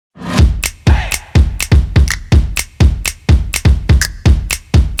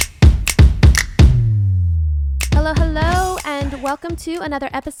welcome to another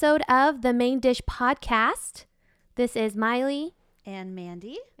episode of the Main Dish Podcast. This is Miley and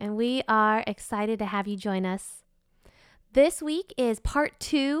Mandy, and we are excited to have you join us. This week is part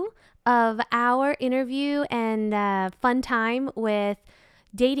 2 of our interview and fun time with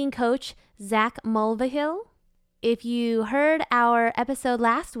dating coach Zach Mulvihill. If you heard our episode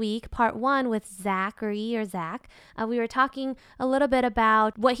last week, part 1 with Zachary or Zach, we were talking a little bit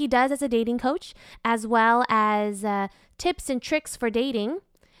about what he does as a dating coach, as well as tips and tricks for dating.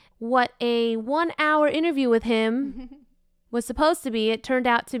 What a 1-hour interview with him was supposed to be, it turned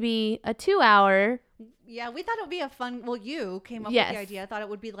out to be a 2-hour. Yeah, we thought it would be a fun, well, you came up with the idea. I thought it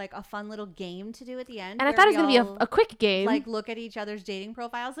would be like a fun little game to do at the end. And I thought it was going to be a quick game. Like look at each other's dating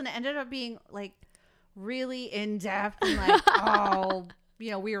profiles, and it ended up being like really in-depth and like, oh,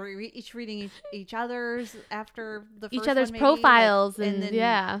 you know, we were each reading each other's after the first each other's one maybe, profiles like, and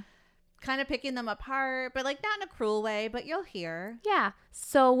then, kind of picking them apart, but like not in a cruel way, but you'll hear. Yeah.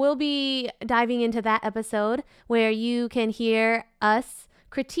 So we'll be diving into that episode where you can hear us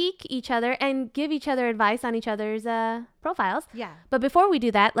critique each other and give each other advice on each other's profiles. Yeah. But before we do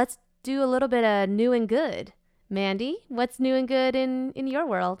that, let's do a little bit of new and good. Mandy, what's new and good in your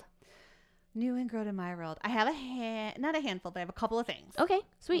world? New and good in my world. I have not a handful, but I have a couple of things. Okay,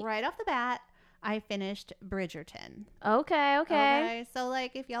 sweet. Right off the bat, I finished Bridgerton. Okay. So,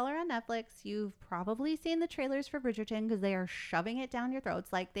 like, if y'all are on Netflix, you've probably seen the trailers for Bridgerton because they are shoving it down your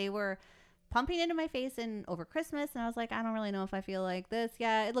throats. Like, they were pumping into my face over Christmas, and I was like, I don't really know if I feel like this.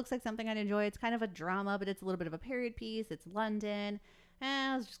 Yeah, it looks like something I'd enjoy. It's kind of a drama, but it's a little bit of a period piece. It's London.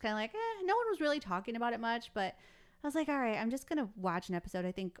 And I was just kind of like, no one was really talking about it much, but I was like, all right, I'm just going to watch an episode.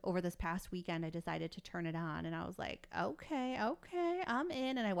 I think over this past weekend, I decided to turn it on, and I was like, okay, I'm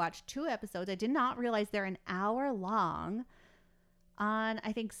in. And I watched 2 episodes. I did not realize they're an hour long. On,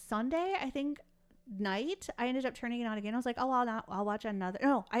 I think, Sunday, night, I ended up turning it on again. I was like, oh, I'll watch another.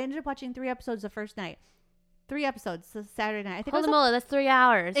 No, I ended up watching 3 episodes the first night. 3 episodes the Saturday night. I think Holy moly, that's 3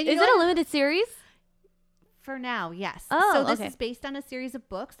 hours. Is it a limited series? For now, yes. Oh, so this is based on a series of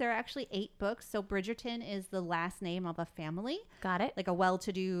books. There are actually 8 books. So Bridgerton is the last name of a family. Got it. Like a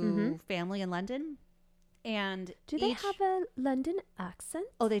well-to-do family in London. And do they have a London accent?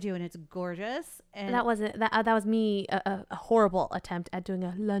 Oh, they do, and it's gorgeous. And that was me, a horrible attempt at doing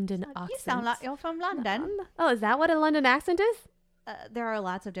a London accent. You sound like you're from London. Oh, is that what a London accent is? There are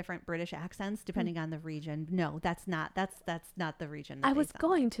lots of different British accents depending on the region. No, that's not the region. I was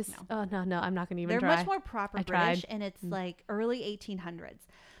going to. Oh no, I'm not going to even try. They're much more proper British, and it's like early 1800s.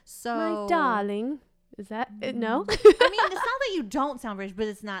 So, my darling, is that it? No? I mean, it's not that you don't sound British, but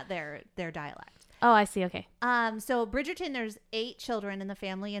it's not their dialect. Oh, I see. Okay. So Bridgerton, there's 8 children in the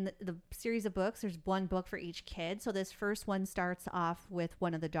family, and the series of books, there's 1 book for each kid. So this first one starts off with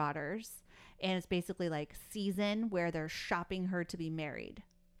one of the daughters. And it's basically like season where they're shopping her to be married.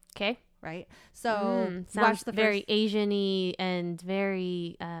 Okay. Right? So sounds very Asian-y and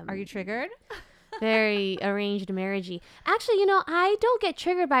very... are you triggered? Very arranged marriagey. Actually, I don't get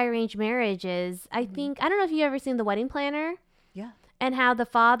triggered by arranged marriages. I don't know if you've ever seen The Wedding Planner. Yeah. And how the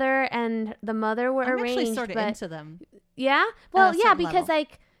father and the mother were arranged. I'm actually sort of into them. Yeah? Well, yeah, because level.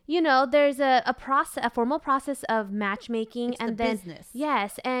 There's a formal process of matchmaking, it's and the then business.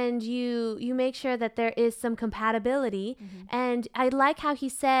 Yes, and you make sure that there is some compatibility. And I like how he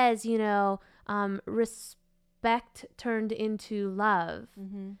says, respect turned into love,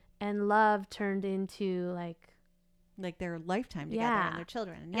 and love turned into like their lifetime together and their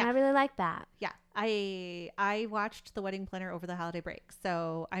children. Yeah. And I really like that. Yeah, I watched The Wedding Planner over the holiday break,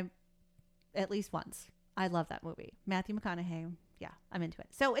 so I'm at least once. I love that movie. Matthew McConaughey. Yeah, I'm into it.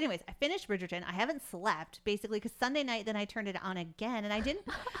 So anyways, I finished Bridgerton. I haven't slept basically because Sunday night, then I turned it on again, and I didn't.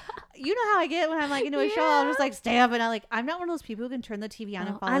 You know how I get when I'm like into a show. I'm just like stay up, and I'm not one of those people who can turn the TV on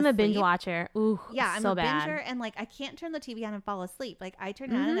and fall asleep. I'm a binge watcher. Ooh, yeah, I'm so a bad. binger, and I can't turn the TV on and fall asleep. Like I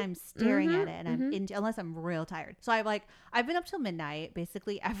turn it on and I'm staring at it, and I'm into unless I'm real tired. So I've been up till midnight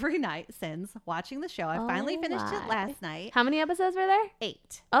basically every night since watching the show. I finally finished it last night. How many episodes were there?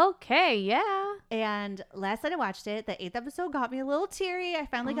 8. Okay, yeah. And last night I watched it. The 8th episode got me a little teary. I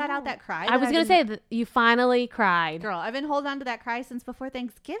finally got out that cry. I was going to say that you finally cried. Girl, I've been holding on to that cry since before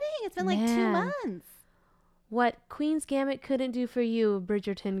Thanksgiving. It's been 2 months. What Queen's Gambit couldn't do for you,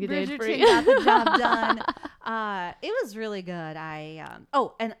 Bridgerton did for you. Bridgerton got the job done. It was really good.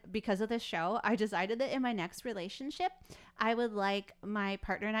 And because of this show, I decided that in my next relationship, I would like my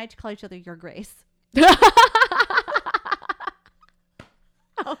partner and I to call each other Your Grace.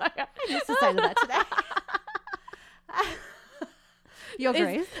 Oh my God. I just decided that today. Your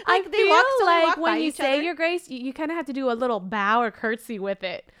Grace. I feel like when you say Your Grace, you kind of have to do a little bow or curtsy with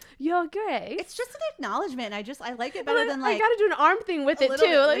it. Your Grace. It's just an acknowledgement. I like it better than like I gotta do an arm thing with a it little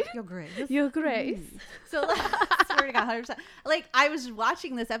too. bit, Like, Your Grace. Your Grace. So swear to God, 100%. Like I was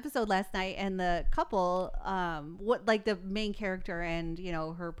watching this episode last night, and the couple, what like the main character and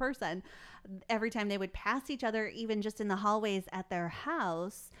her person, every time they would pass each other, even just in the hallways at their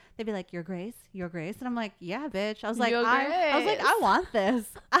house, they'd be like, Your Grace, Your Grace, and I'm like, yeah, bitch. I was like, I want this.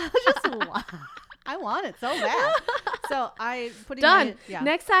 I want it so bad. So I put it done. yeah.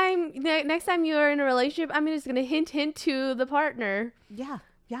 Next time you are in a relationship, I'm just gonna hint to the partner. Yeah.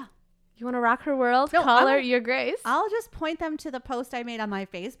 You want to rock her world? No, Call her Your Grace. I'll just point them to the post I made on my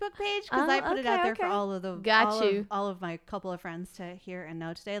Facebook page, because I put it out there for all of the all of my couple of friends to hear and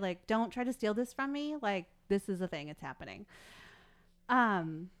know today. Like, don't try to steal this from me. Like, this is a thing. It's happening.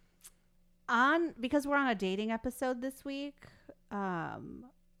 Because we're on a dating episode this week,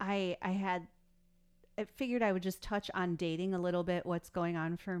 I figured I would just touch on dating a little bit, what's going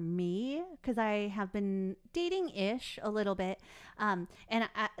on for me, because I have been dating-ish a little bit, and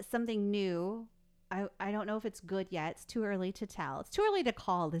something new. I don't know if it's good yet. It's too early to tell. It's too early to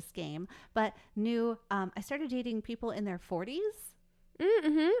call this game, but new. I started dating people in their 40s.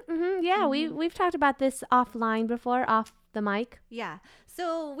 Yeah, we've talked about this offline before, off the mic. Yeah.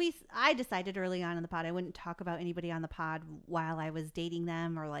 So I decided early on in the pod I wouldn't talk about anybody on the pod while I was dating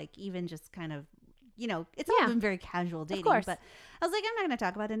them, or like even just kind of. It's all been very casual dating, but I was like, I'm not going to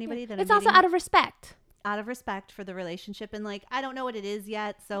talk about anybody that it's I'm also out of respect. Out of respect for the relationship, and like I don't know what it is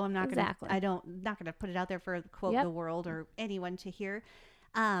yet, so I'm not not going to put it out there for quote the world or anyone to hear.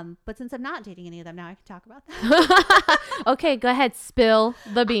 But since I'm not dating any of them now, I can talk about that. Okay, go ahead, spill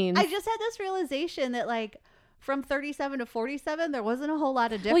the beans. I just had this realization that like from 37 to 47, there wasn't a whole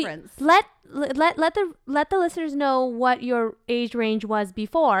lot of difference. Wait, let the listeners know what your age range was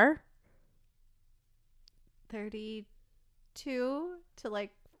before. 32 to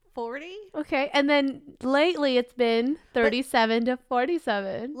like 40. Okay, and then lately it's been 37 to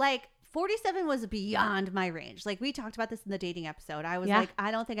 47. Like 47 was beyond my range. Like we talked about this in the dating episode. I was like,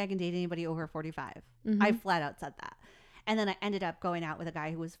 I don't think I can date anybody over 45. I flat out said that. And then I ended up going out with a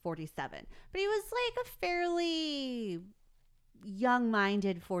guy who was 47. But he was like a fairly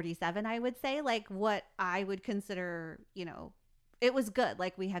young-minded 47, I would say. Like what I would consider, it was good.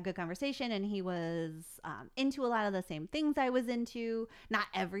 Like we had good conversation, and he was into a lot of the same things I was into. Not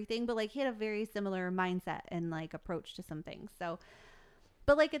everything, but like he had a very similar mindset and like approach to some things. So,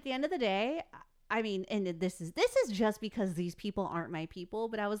 but like at the end of the day, I mean, and this is just because these people aren't my people,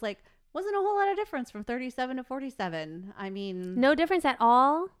 but I was like, wasn't a whole lot of difference from 37 to 47. I mean, no difference at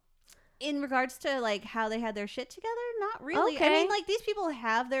all in regards to like how they had their shit together. Not really. Okay. I mean, like these people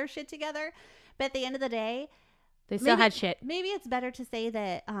have their shit together, but at the end of the day, they still had shit. Maybe it's better to say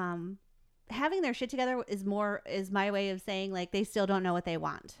that having their shit together is my way of saying like they still don't know what they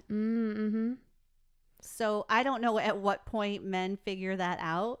want. Mm-hmm. So I don't know at what point men figure that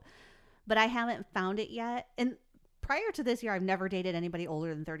out, but I haven't found it yet. And prior to this year, I've never dated anybody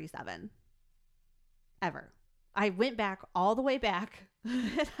older than 37. Ever. I went back all the way back.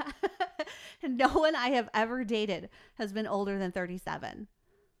 And no one I have ever dated has been older than 37.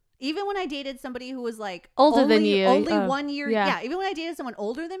 Even when I dated somebody who was like older than you, only 1 year. Yeah. Even when I dated someone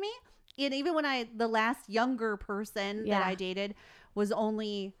older than me, and even when the last younger person that I dated was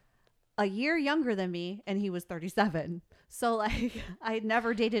only a year younger than me, and he was 37. So like I had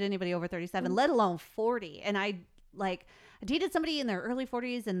never dated anybody over 37, let alone 40. And I dated somebody in their early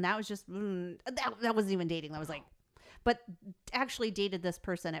 40s, and that was just that wasn't even dating. That was like, but actually dated this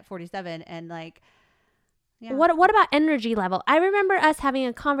person at 47, and like. Yeah. What about energy level? I remember us having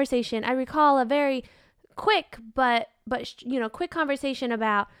a conversation. I recall a very quick but quick conversation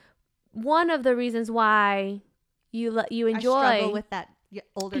about one of the reasons why you enjoy I struggle with that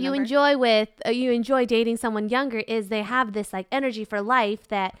older you number. You enjoy dating someone younger is they have this like energy for life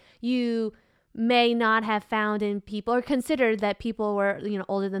that you may not have found in people, or considered that people were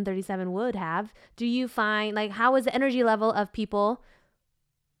older than 37 would have. Do you find like how was the energy level of people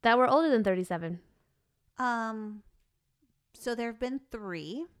that were older than 37? So there have been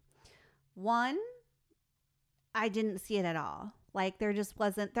 3. 1, I didn't see it at all. Like there just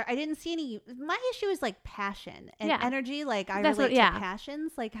wasn't there. I didn't see any. My issue is like passion and energy. Like I relate to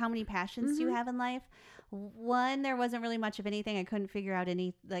passions. Like how many passions do you have in life? 1, there wasn't really much of anything. I couldn't figure out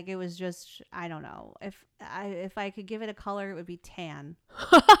any. Like it was just, I don't know. If I could give it a color, it would be tan.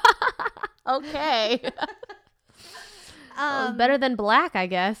 Okay. Well, better than black, I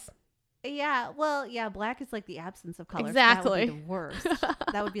guess. Yeah, well, yeah, black is like the absence of color. Exactly. So that would be the worst.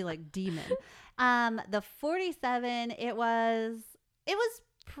 That would be like demon. The 47, it was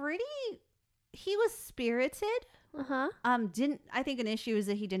pretty, he was spirited, I think an issue is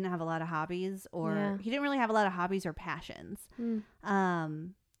that he didn't have a lot of hobbies, or he didn't really have a lot of hobbies or passions.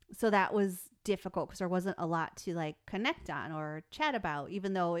 So that was difficult because there wasn't a lot to like connect on or chat about,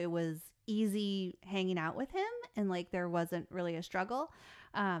 even though it was easy hanging out with him and like there wasn't really a struggle.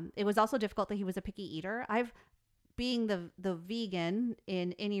 It was also difficult that he was a picky eater. Being the vegan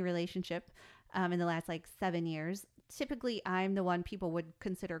in any relationship in the last like 7 years, typically I'm the one people would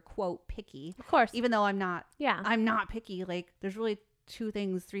consider quote picky. Of course. Even though I'm not. Yeah. I'm not picky. Like there's really 3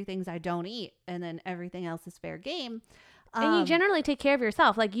 things I don't eat, and then everything else is fair game. And you generally take care of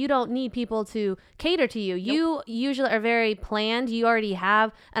yourself. Like you don't need people to cater to you. Nope. You usually are very planned. You already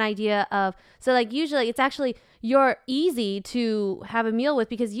have an idea of, so like usually it's actually you're easy to have a meal with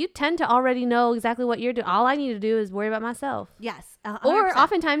because you tend to already know exactly what you're doing. All I need to do is worry about myself. Yes. 100%. Or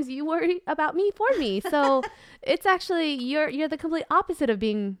oftentimes you worry about me for me. So it's actually, you're the complete opposite of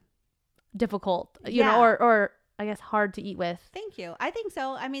being difficult, you know, or I guess hard to eat with. Thank you. I think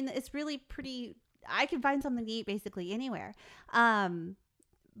so. I mean, it's really pretty, I can find something to eat basically anywhere.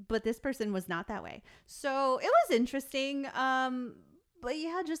 But this person was not that way. So it was interesting. But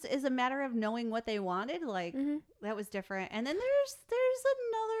yeah, just as a matter of knowing what they wanted, like that was different. And then there's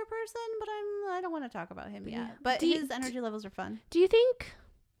another person, but I don't want to talk about him yet. But his energy levels are fun. Do you think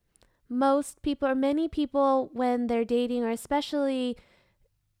most people or many people when they're dating, or especially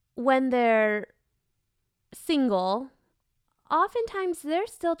when they're single, oftentimes they're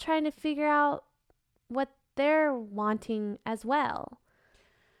still trying to figure out what they're wanting as well?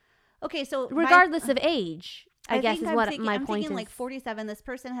 Okay, so regardless of age. I guess is what my point is. I'm thinking like 47. This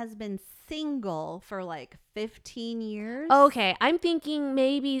person has been single for like 15 years. Okay. I'm thinking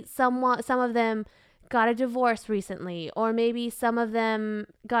maybe some of them got a divorce recently, or maybe some of them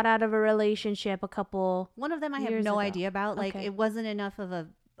got out of a relationship a couple One of them I have no idea about. Like it wasn't enough of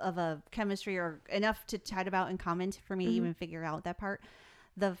a chemistry or enough to chat about in common for me to even figure out that part.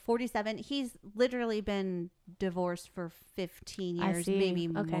 The 47, he's literally been divorced for 15 years, maybe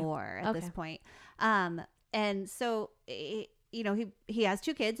more at this point. And so, you know, he has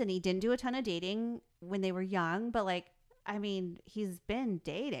 2 kids and he didn't do a ton of dating when they were young. But like, I mean, he's been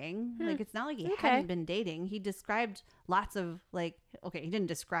dating. Like, it's not like he hadn't been dating. He described lots of like, he didn't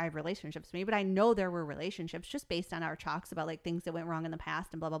describe relationships to me, but I know there were relationships just based on our talks about like things that went wrong in the past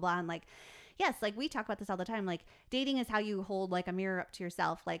and blah, blah, blah. And like, yes, like we talk about this all the time. Like dating is how you hold like a mirror up to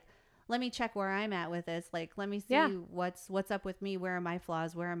yourself. Like, let me check where I'm at with this. Like, let me see what's up with me. Where are my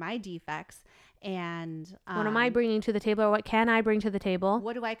flaws? Where are my defects? And what am I bringing to the table, or what can I bring to the table?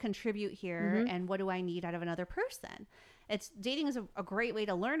 What do I contribute here? And what do I need out of another person? Dating is a great way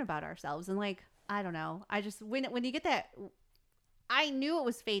to learn about ourselves. And like, I don't know. I just, when you get that, I knew it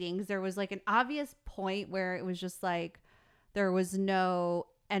was fading because there was like an obvious point where it was just like, there was no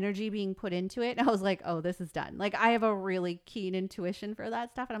energy being put into it. And I was like, oh, this is done. Like I have a really keen intuition for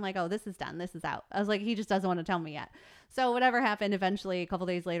that stuff. And I'm like, oh, this is done. This is out. I was like, he just doesn't want to tell me yet. So whatever happened eventually, a couple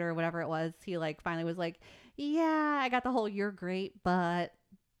days later or whatever it was, he like finally was like, yeah, I got the whole, you're great, but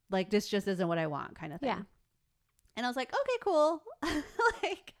like, this just isn't what I want kind of thing. Yeah. And I was like, okay, cool.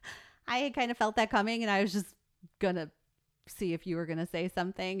 Like I had kind of felt that coming and I was just gonna see if you were gonna say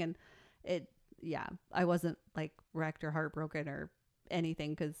something. And I wasn't like wrecked or heartbroken or anything,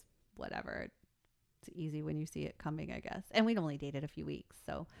 because whatever, it's easy when you see it coming, I guess. And we'd only dated a few weeks,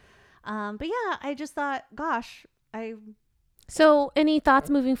 so but yeah, I just thought, gosh, so any thoughts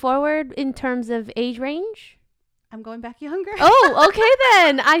moving forward in terms of age range? I'm going back younger. Oh, okay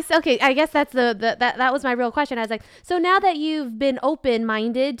then. I guess that's that was my real question. I was like, so now that you've been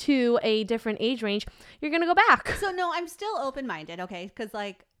open-minded to a different age range, you're gonna go back. So no, I'm still open-minded, okay, because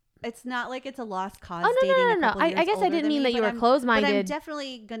like it's not like it's a lost cause. Oh, no. I guess I didn't mean that you were closed-minded. But I'm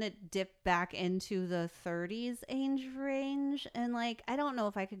definitely going to dip back into the 30s age range. And like, I don't know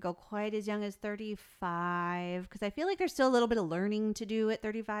if I could go quite as young as 35, because I feel like there's still a little bit of learning to do at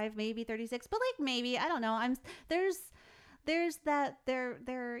 35, maybe 36. But like, maybe, I don't know. There's that,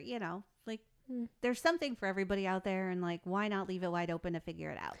 you know, like there's something for everybody out there. And like, why not leave it wide open to figure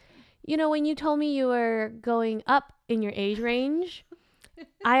it out? You know, when you told me you were going up in your age range,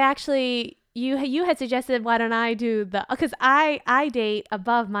 I actually, you had suggested, why don't I do because I date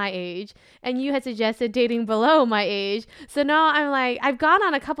above my age, and you had suggested dating below my age. So now I'm like, I've gone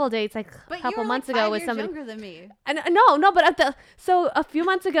on a couple of dates like a couple months ago with somebody younger than me. And no, but so a few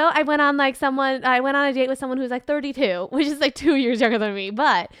months ago I went on a date with someone who's like 32, which is like 2 years younger than me.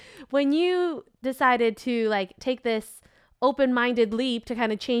 But when you decided to like take this open-minded leap to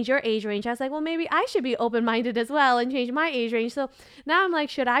kind of change your age range, I was like, well, maybe I should be open-minded as well and change my age range. So now I'm like,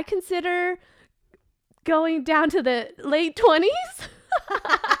 should I consider going down to the late 20s?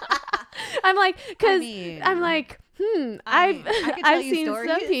 I'm like, because mean, I'm like, I could tell I've you seen some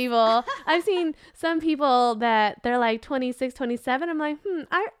stories. people. I've seen some people that they're like 26, 27. I'm like,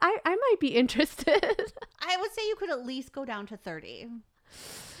 I might be interested. I would say you could at least go down to 30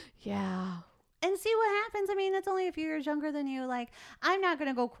 Yeah. and see what happens. I mean, it's only a few years younger than you. Like, I'm not going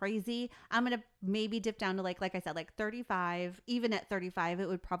to go crazy. I'm going to maybe dip down to like I said, like 35. Even at 35, it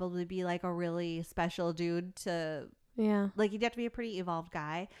would probably be like a really special dude to, Yeah. like, you'd have to be a pretty evolved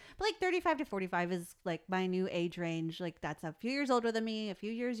guy. But like 35 to 45 is like my new age range. Like, that's a few years older than me, a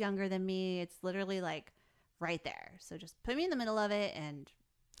few years younger than me. It's literally like right there. So just put me in the middle of it and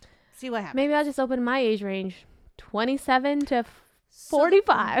see what happens. Maybe I'll just open my age range, 27 to So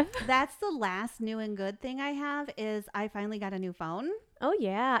 45. that's the last new and good thing I have is I finally got a new phone. Oh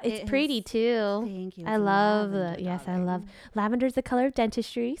yeah, it's It pretty is- too. Thank you. I It's love lavender, yes, I darling. love lavender's the color of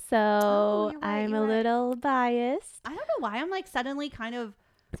dentistry, so you're right, I'm you're a right. little biased. I don't know why I'm like suddenly kind of.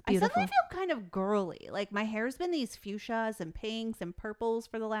 It's I beautiful. suddenly feel kind of girly. Like my hair's been these fuchsias and pinks and purples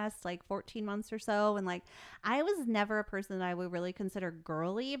for the last like 14 months or so, and like I was never a person that I would really consider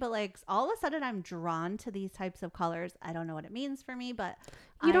girly, but like all of a sudden I'm drawn to these types of colors. I don't know what it means for me, but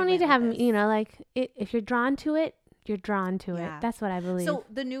You I don't need to went have, with this. you know, like if you're drawn to it, you're drawn to Yeah. it. That's what I believe. So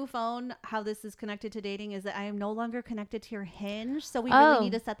the new phone, how this is connected to dating is that I am no longer connected to your Hinge. So we Oh. really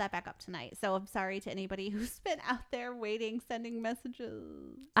need to set that back up tonight. So I'm sorry to anybody who's been out there waiting, sending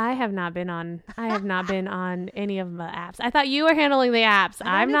messages. I have not been on any of the apps. I thought you were handling the apps. I got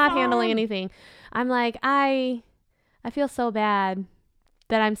a I'm new not handling phone. anything. I'm like, I feel so bad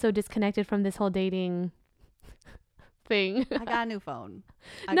that I'm so disconnected from this whole dating thing. I got a new phone.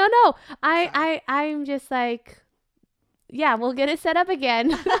 No, I'm just like, yeah, we'll get it set up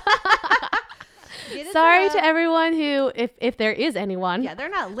again. Get it Sorry set to up. everyone who, if there is anyone, Yeah, they're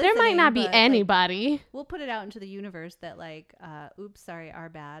not listening. there might not be but, like, anybody. we'll put it out into the universe that like, oops, sorry, our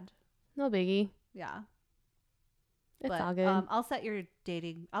bad. No biggie. Yeah. It's But, all good. I'll set your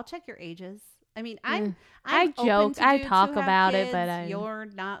dating. I'll check your ages. I mean, I'm I open joke, to I dudes talk who have about it, kids. but You're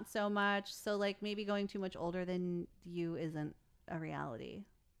not so much. So like maybe going too much older than you isn't a reality.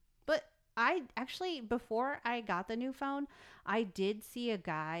 But I actually, before I got the new phone, I did see a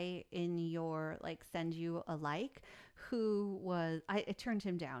guy in your like send you a like who was I turned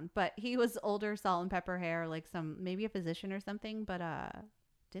him down, but he was older, salt and pepper hair, like maybe a physician or something, but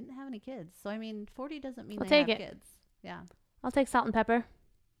didn't have any kids. So I mean, 40 doesn't mean I'll they take have it. kids. Yeah, I'll take salt and pepper.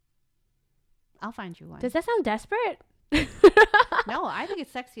 I'll find you one. Does that sound desperate? No, I think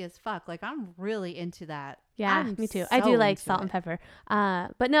it's sexy as fuck. Like I'm really into that. Yeah, I'm me too. I so do like into salt and it. pepper.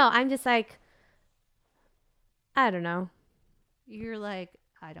 But no, I'm just like, I don't know. You're like,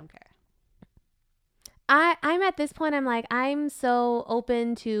 I don't care. I'm at this point, I'm like, I'm so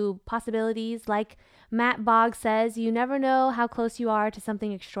open to possibilities. Like Matt Boggs says, you never know how close you are to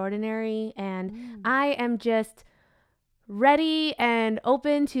something extraordinary. And I am just ready and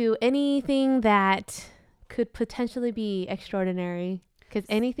open to anything that could potentially be extraordinary. Because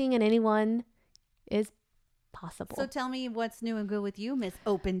anything and anyone is possible. So tell me what's new and good with you, Miss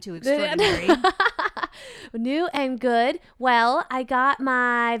Open to Extraordinary. New and good. Well, I got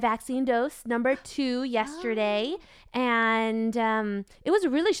my vaccine dose number 2 yesterday, and it was a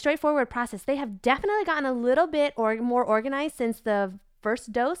really straightforward process. They have definitely gotten a little bit more organized since the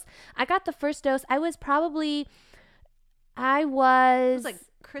first dose. I got the first dose. It was like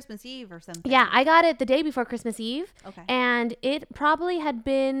Christmas Eve or something. yeah, I got it the day before Christmas Eve, Okay. and it probably had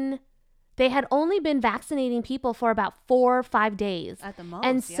been, they had only been vaccinating people for about 4 or 5 days. At the most.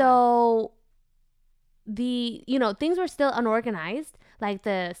 And yeah. so things were still unorganized, like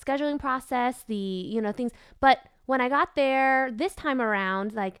the scheduling process, things. But when I got there this time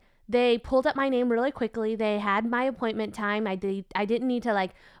around, like they pulled up my name really quickly. They had my appointment time. I didn't need to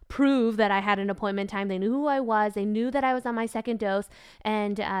like prove that I had an appointment time. They knew who I was. They knew that I was on my second dose,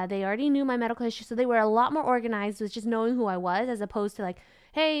 and they already knew my medical history. So they were a lot more organized with just knowing who I was, as opposed to like,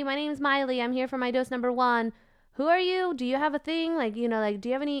 hey, my name's Miley. I'm here for my dose number 1. Who are you? Do you have a thing? Like, do you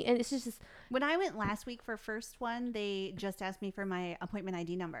have any? And it's just When I went last week for first one, they just asked me for my appointment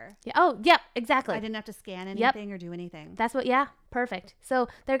ID number. yeah. Oh, yep, exactly. I didn't have to scan Yep. anything or do anything. That's what, yeah, perfect. So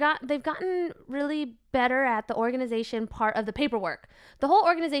they've gotten really better at the organization part of the paperwork. The whole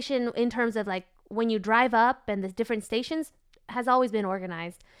organization in terms of like when you drive up and the different stations has always been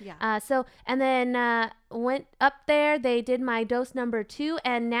organized. Yeah. And then went up there, they did my dose number 2.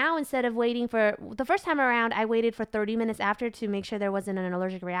 And now instead of waiting for the first time around, I waited for 30 minutes after to make sure there wasn't an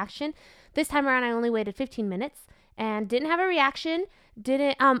allergic reaction. This time around, I only waited 15 minutes and didn't have a reaction.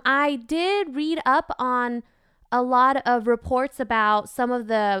 I did read up on a lot of reports about some of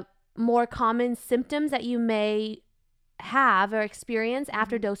the more common symptoms that you may have or experience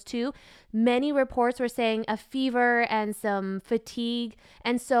after dose 2. Many reports were saying a fever and some fatigue.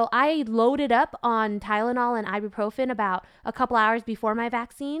 And so I loaded up on Tylenol and ibuprofen about a couple hours before my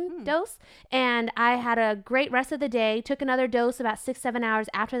vaccine dose. And I had a great rest of the day, took another dose about 6-7 hours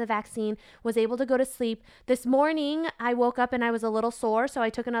after the vaccine, was able to go to sleep. This morning, I woke up and I was a little sore. So I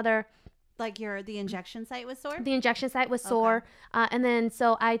took another... Like the injection site was sore? The injection site was sore. And then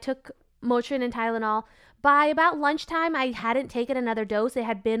so I took Motrin and Tylenol. By about lunchtime, I hadn't taken another dose. It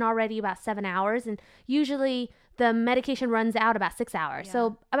had been already about 7 hours. And usually the medication runs out about 6 hours. Yeah.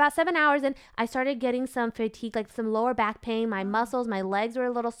 So about 7 hours and I started getting some fatigue, like some lower back pain. My muscles, my legs were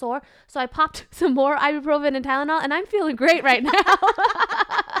a little sore. So I popped some more ibuprofen and Tylenol and I'm feeling great right now.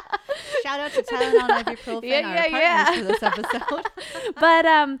 Shout out to Tylenol and ibuprofen, our partners for this episode. But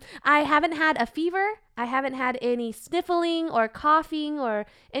I haven't had a fever. I haven't had any sniffling or coughing or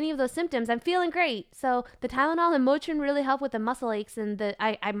any of those symptoms. I'm feeling great. So the Tylenol and Motrin really help with the muscle aches and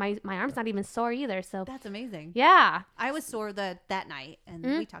my arm's not even sore either. So that's amazing. Yeah. I was sore that night and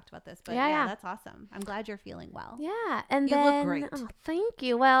we talked about this, but yeah, that's awesome. I'm glad you're feeling well. Yeah. And you then, look great. Oh, thank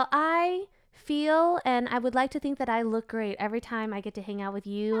you. Well, I feel and I would like to think that I look great every time I get to hang out with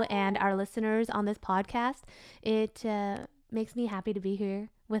you and our listeners on this podcast. It makes me happy to be here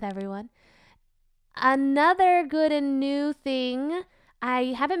with everyone. Another good and new thing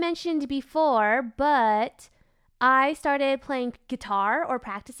I haven't mentioned before, but I started playing guitar or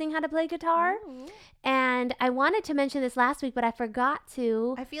practicing how to play guitar. Ooh. And I wanted to mention this last week, but I forgot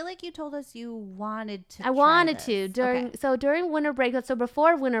to. I feel like you told us you wanted to. I wanted to during winter break. So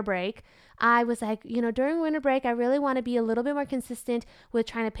before winter break, I was like, during winter break, I really want to be a little bit more consistent with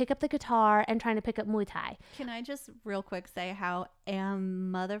trying to pick up the guitar and trying to pick up Muay Thai. Can I just real quick say how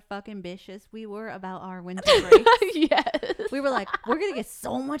motherfucking ambitious we were about our winter break? Yes. We were like, we're going to get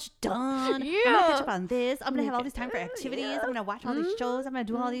so much done. Yeah. I'm going to catch up on this. I'm going to have all this time for activities. I'm going to watch all these shows. I'm going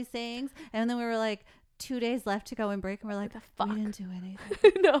to do all these things. And then we were like, 2 days left to go and break. And we're like, we didn't do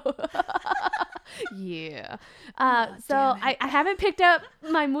anything. No. Yeah. So I haven't picked up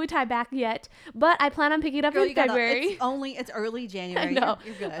my Muay Thai back yet, but I plan on picking it up in February. It's early January. No.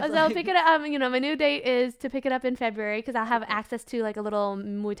 You're good. So I'll pick it up. My new date is to pick it up in February because I'll have access to like a little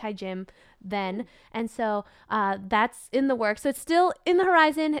Muay Thai gym then. And so that's in the works. So it's still in the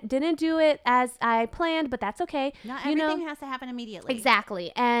horizon. Didn't do it as I planned, but that's okay. Not everything has to happen immediately.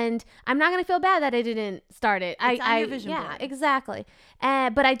 Exactly. And I'm not going to feel bad that I didn't start it. It's on your vision board. Yeah, exactly.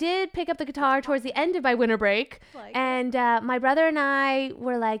 But I did pick up the guitar towards the end of my winter break. And my brother and I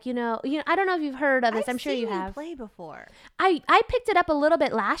were like, I don't know if you've heard of this. I'm sure you have. I've seen you play before. I picked it up a little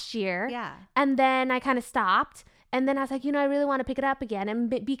bit last year. Yeah. And then I kind of stopped. And then I was like, I really want to pick it up again and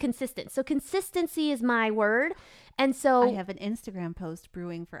be consistent. So consistency is my word. And so I have an Instagram post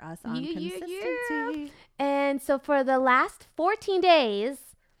brewing for us on consistency. Yeah. And so for the last 14 days,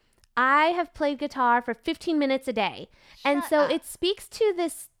 I have played guitar for 15 minutes a day. And so it speaks to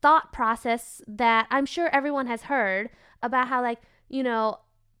this thought process that I'm sure everyone has heard about how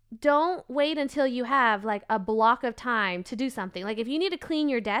don't wait until you have like a block of time to do something. Like if you need to clean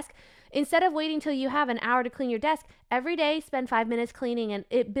your desk, instead of waiting till you have an hour to clean your desk, every day spend 5 minutes cleaning and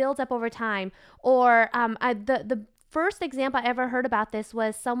it builds up over time. Or the first example I ever heard about this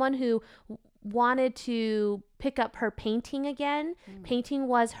was someone who wanted to pick up her painting again. Painting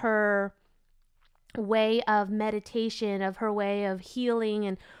was her way of meditation, of her way of healing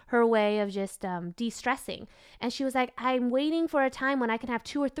and her way of just de-stressing. And she was like, I'm waiting for a time when I can have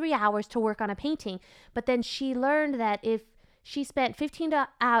 2 or 3 hours to work on a painting. But then she learned that if she spent 15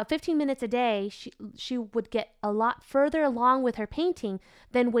 minutes a day, she would get a lot further along with her painting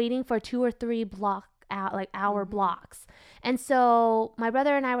than waiting for 2 or 3 hour blocks. And so my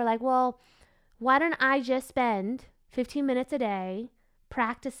brother and I were like, well, why don't I just spend 15 minutes a day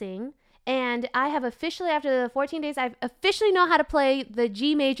practicing? And I have officially, after the 14 days, I've officially know how to play the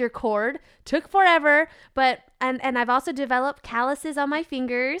G major chord. Took forever, but and I've also developed calluses on my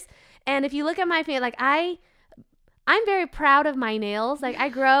fingers. And if you look at my finger, like I'm very proud of my nails. Like I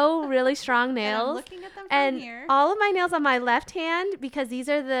grow really strong nails. And I'm looking at them from here. All of my nails on my left hand, because these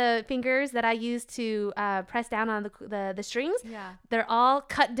are the fingers that I use to press down on the strings. Yeah. They're all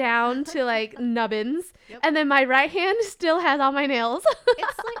cut down to like nubbins. Yep. And then my right hand still has all my nails.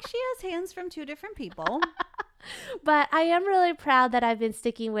 It's like she has hands from 2 different people. But I am really proud that I've been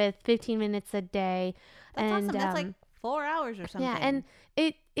sticking with 15 minutes a day. That's awesome. That's like 4 hours or something. Yeah, and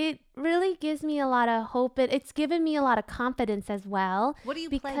it really gives me a lot of hope. It's given me a lot of confidence as well. What do you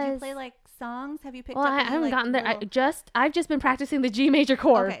play? Do you play like songs? Have you picked Well, up I any, haven't like, gotten there. little- I've just been practicing the G major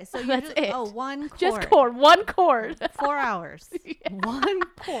chord. Okay, so you that's just, it. Oh, one chord. Just chord, one chord. 4 hours. One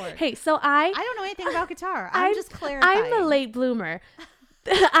chord. Hey, so I don't know anything about guitar. I'm just clarifying. I'm a late bloomer.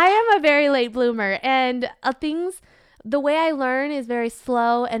 I am a very late bloomer, and the way I learn is very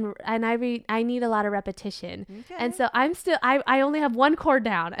slow, and I need a lot of repetition. Okay. And so I only have one chord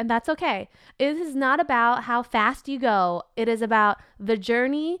down, and that's okay. It is not about how fast you go. It is about the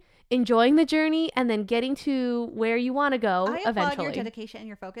journey, enjoying the journey, and then getting to where you want to go I applaud eventually. your dedication and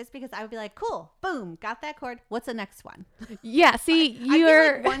your focus, because I would be like, cool, boom, got that chord. What's the next one? Yeah, see, I'd do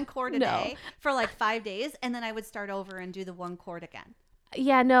you're like one chord a No. day for like 5 days, and then I would start over and do the one chord again.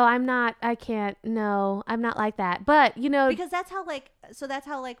 Yeah, no, I'm not. I can't. No, I'm not like that. But Because that's how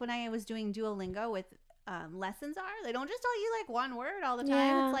when I was doing Duolingo with lessons are, they don't just tell you like one word all the time.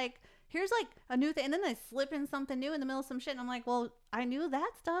 Yeah. It's like, here's like a new thing, and then they slip in something new in the middle of some shit, and I'm like, well, I knew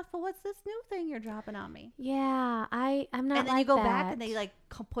that stuff, but what's this new thing you're dropping on me? yeah, I'm not. And then like you go that. back and they like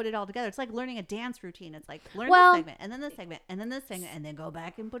put it all together. It's like learning a dance routine. It's like learn Well- this segment, and then this segment, and then this segment, and then go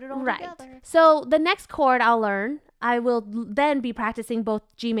back and put it all Right. together. So the next chord I'll learn, I will then be practicing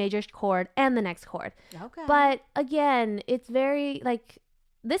both G major chord and the next chord. Okay. But again, it's very like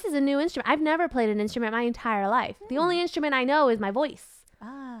this is a new instrument. I've never played an instrument my entire life. The only instrument I know is my voice.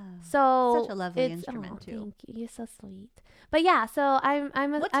 So such a lovely it's- instrument, oh, too. Thank you. You're so sweet. But yeah, so What do you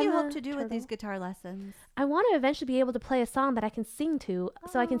I'm hope a to do with these turtle. guitar lessons? I want to eventually be able to play a song that I can sing to,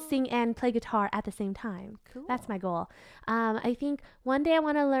 so I can Oh. sing and play guitar at the same time. Cool. That's my goal. I think one day I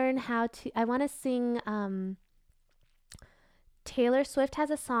want to learn I want to sing. Taylor Swift has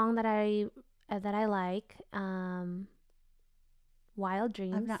a song that I like. Wild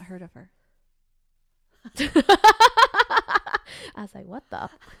Dreams. I've not heard of her. I was like, what the?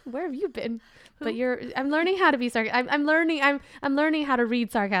 Where have you been? But I'm learning how to be sarcastic. I'm learning how to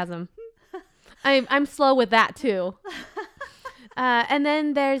read sarcasm. I'm slow with that too. And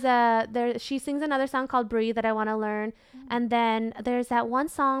then she sings another song called Breathe that I want to learn. And then there's that one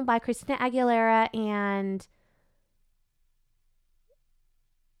song by Christina Aguilera and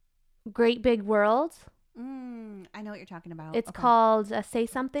Great Big World. I know what you're talking about. It's Okay. called Say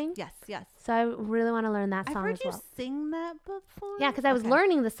Something. Yes. So I really want to learn that I've song heard as you well. sing that before. Yeah, because I was Okay.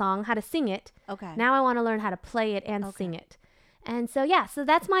 learning the song, how to sing it. Okay. Now I want to learn how to play it and Okay. sing it. And so, yeah, so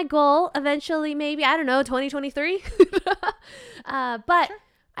that's my goal eventually, maybe, I don't know, 2023. But Sure.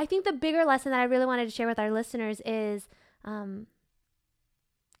 I think the bigger lesson that I really wanted to share with our listeners is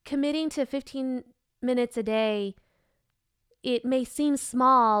committing to 15 minutes a day. It may seem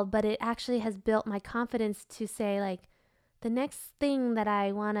small, but it actually has built my confidence to say, like, the next thing that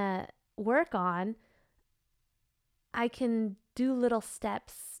I want to work on, I can do little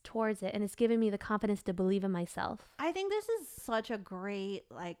steps towards it, and it's given me the confidence to believe in myself. I think this is such a great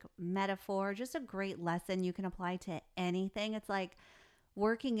metaphor, just a great lesson you can apply to anything. It's like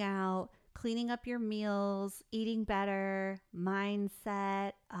working out, cleaning up your meals, eating better,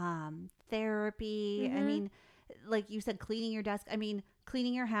 mindset, therapy. I Mhm. mean, like you said, cleaning your desk. I mean,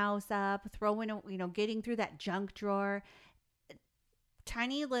 cleaning your house up, getting through that junk drawer.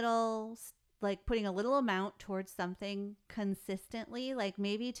 Tiny little, like putting a little amount towards something consistently. Like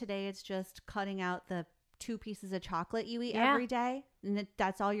maybe today it's just cutting out the 2 pieces of chocolate you eat Yeah. every day. And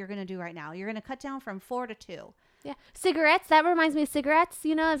that's all you're going to do right now. You're going to cut down from 4 to 2. Yeah. Cigarettes, that reminds me of cigarettes, if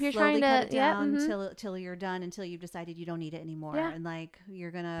you're Slowly trying cut to it down mhm. till you're done, until you've decided you don't need it anymore. Yeah. And I'm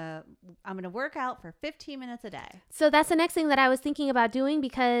going to work out for 15 minutes a day. So that's the next thing that I was thinking about doing,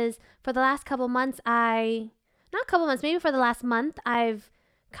 because for the last couple months, maybe for the last month, I've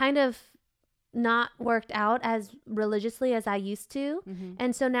kind of not worked out as religiously as I used to. Mm-hmm.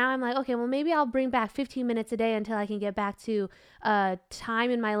 And so now I'm like, okay, well, maybe I'll bring back 15 minutes a day until I can get back to a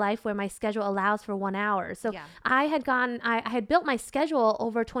time in my life where my schedule allows for 1 hour. So Yeah. I had built my schedule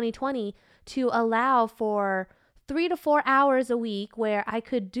over 2020 to allow for 3 to 4 hours a week where I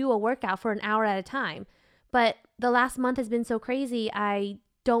could do a workout for an hour at a time. But the last month has been so crazy, I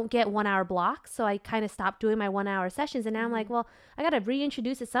don't get 1 hour blocks. So I kind of stopped doing my 1 hour sessions. And now I'm like, well, I got to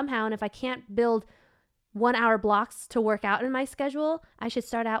reintroduce it somehow. And if I can't build 1 hour blocks to work out in my schedule, I should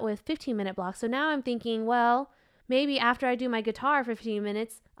start out with 15-minute blocks. So now I'm thinking, well, maybe after I do my guitar for 15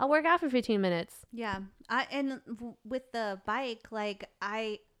 minutes, I'll work out for 15 minutes. Yeah. With the bike,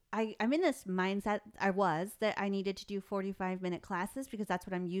 I'm in this mindset that I needed to do 45-minute classes because that's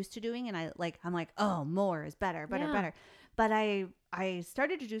what I'm used to doing. And I'm like, oh, more is better. Yeah. but I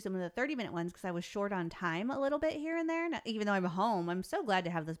started to do some of the 30-minute ones because I was short on time a little bit here and there. And even though I'm home, I'm so glad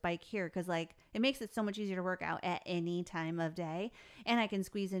to have this bike here because like it makes it so much easier to work out at any time of day. And I can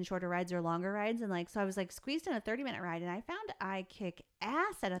squeeze in shorter rides or longer rides. And like, so I was like squeezed in a 30-minute ride and I found I kick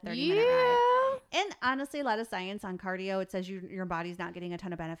ass at a 30-minute ride. And honestly, a lot of science on cardio. It says your body's not getting a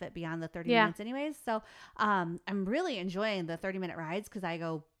ton of benefit beyond the 30 minutes anyways. So I'm really enjoying the 30-minute rides because I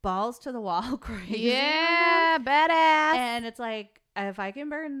go balls to the wall crazy. Yeah, badass. And it's like, if I can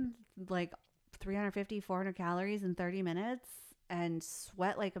burn like 350, 400 calories in 30 minutes and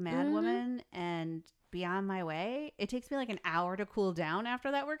sweat like a mad woman and be on my way, it takes me like an hour to cool down after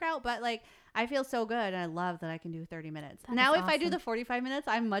that workout. But like, I feel so good. And I love that I can do 30 minutes. Now, if I do the 45 minutes,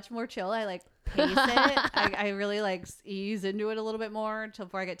 I'm much more chill. I like pace it. I really like ease into it a little bit more until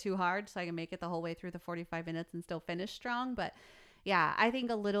before I get too hard. So I can make it the whole way through the 45 minutes and still finish strong. But yeah, I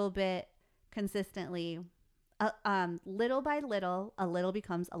think a little bit consistently, little by little, a little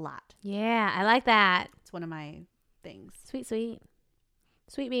becomes a lot. Yeah, I like that. It's one of my things. Sweet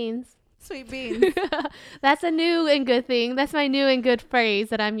beans. Sweet beans. That's a new and good thing. That's my new and good phrase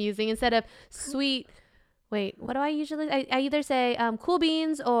that I'm using instead of sweet. Wait, what do I usually? I either say cool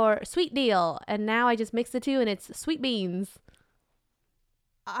beans or sweet deal, and now I just mix the two and it's sweet beans.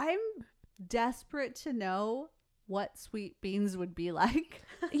 I'm desperate to know what sweet beans would be like.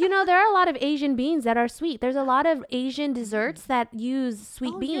 You know, there are a lot of Asian beans that are sweet. There's a lot of Asian desserts that use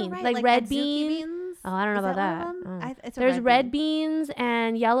sweet beans, right. like red beans. Beans. Oh, I don't know Is about that. that. Oh. It's There's red beans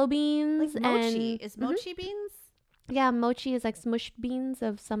and yellow beans. Like mochi. And, Is mochi beans? Yeah, mochi is like smushed beans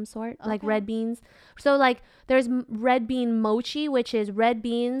of some sort, like Okay. red beans. So like there's red bean mochi, which is red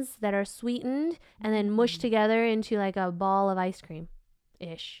beans that are sweetened and then mushed together into like a ball of ice cream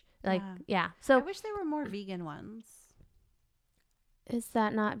ish. Like, yeah. I So wish there were more vegan ones. is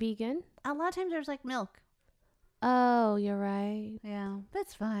that not vegan? A lot of times there's like milk. Oh, you're right. Yeah,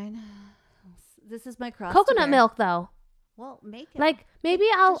 that's fine. This is my cross. Coconut milk though. Well, make it. Like maybe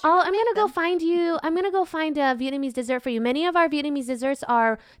Does your mom I'm make gonna go them? find you. I'm gonna go find a Vietnamese dessert for you. Many of our Vietnamese desserts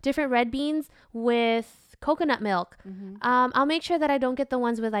are different red beans with coconut milk. I'll make sure that I don't get the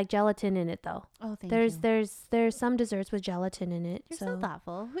ones with like gelatin in it though. Oh, thank There's you. there's some desserts with gelatin in it. You're so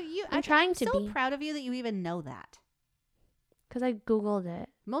thoughtful. I'm trying to so be. proud of you that you even know that. Because I googled it.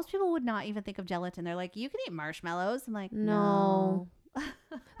 Most people would not even think of gelatin. They're like, you can eat marshmallows. I'm like, No. no.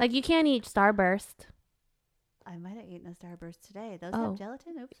 Like you can't eat Starburst. I might have eaten a Starburst today. Those Oh. have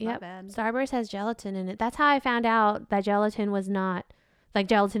gelatin? Oops, my Yep. bad. Starburst has gelatin in it. That's how I found out that gelatin was not like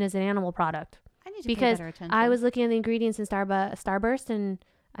gelatin is an animal product. I need to Because pay better attention. I was looking at the ingredients in Starburst and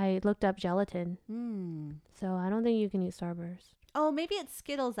I looked up gelatin. So I don't think you can eat Starburst. Oh, maybe it's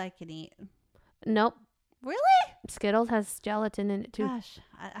Skittles I can eat. Nope. Really? Skittles has gelatin in it too. Gosh,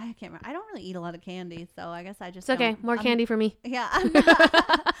 I can't remember. I don't really eat a lot of candy, so I guess I just It's okay. don't- More candy for me. Yeah, I'm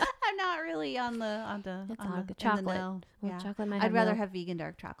not really on the It's on all the, good. in the Chocolate. know. Well, Yeah. chocolate might I'd rather milk. have vegan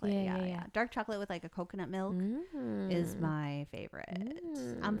dark chocolate. Yeah, Yeah, yeah. Dark chocolate with like a coconut milk is my favorite.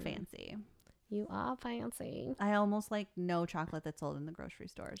 I'm fancy. You are fancy. I almost like no chocolate that's sold in the grocery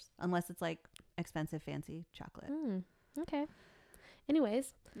stores unless it's like expensive fancy chocolate. Okay.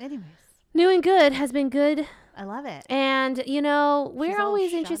 Anyways, Anyways, new and good has been good. I love it. And you know, She's we're all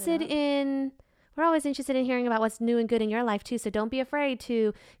always shut it interested up. in hearing about what's new and good in your life too. So don't be afraid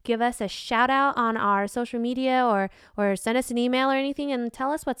to give us a shout out on our social media or send us an email or anything and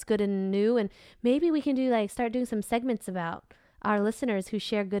tell us what's good and new, and maybe we can start doing some segments about our listeners who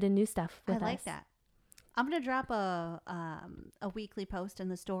share good and new stuff with us. I like that. I'm gonna drop a weekly post in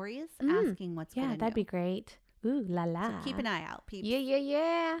the stories asking what's good Yeah, and that'd new. be great. Ooh la la. So keep an eye out, peeps.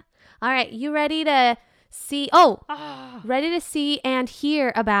 Yeah. All right, you ready to see? Ready to see and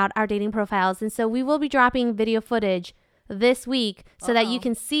hear about our dating profiles. And so we will be dropping video footage this week so that you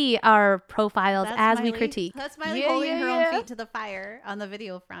can see our profiles That's as we Miley. critique. That's Miley Yeah, holding her yeah. own feet to the fire on the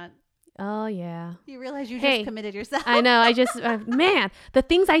video front. Oh yeah. You realize you Hey, just committed yourself. I know. I just man, the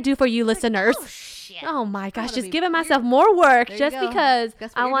things I do for you listeners. Oh shit. Oh my gosh, wanna just be giving myself more work There you just go. because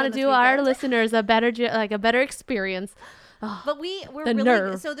Guess what I you're want to doing do this our weekend. listeners a better experience. Oh, But we're The really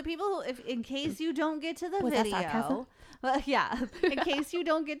nerve. so the people who, if in case you don't get to the Was that video, sarcasm? in case you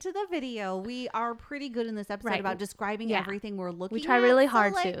don't get to the video, we are pretty good in this episode Right. about describing Yeah. everything we're looking. we try at. really So,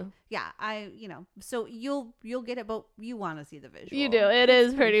 hard like, to. Yeah, so you'll get it, but you want to see the visual. You do. It It's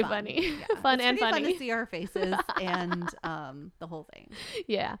is pretty fun. funny. Yeah, Fun it's and pretty funny. Fun to see our faces and the whole thing.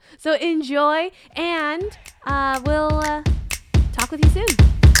 Yeah. So enjoy, and we'll talk with you soon.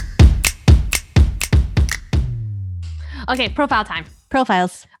 Okay, profile time.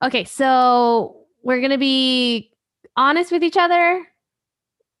 Profiles. Okay, so we're going to be honest with each other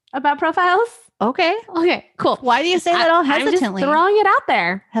about profiles. Okay. Okay, cool. Why do you say that all hesitantly? I'm just throwing it out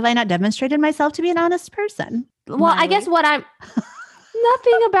there. Have I not demonstrated myself to be an honest person? Well, I guess what I'm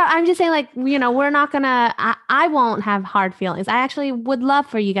nothing about, I'm just saying, like, we're not gonna, I won't have hard feelings. I actually would love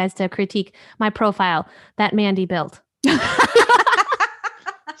for you guys to critique my profile that Mandy built.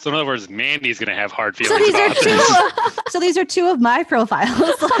 So in other words, Mandy's going to have hard So feelings these are about this. so these are two of my profiles.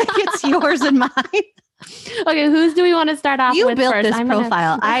 Like it's yours and mine. Okay, whose do we want to start off You with built first? this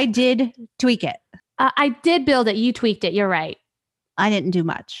profile. I did tweak it. I did build it. You tweaked it. You're right. I didn't do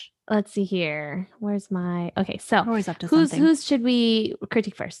much. Let's see here. Where's my, okay, so I'm always up to something. whose should we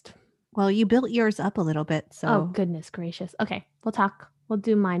critique first? Well, you built yours up a little bit. So Oh, goodness gracious. Okay, we'll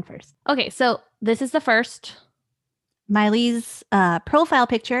do mine first. Okay, so this is the first. Miley's profile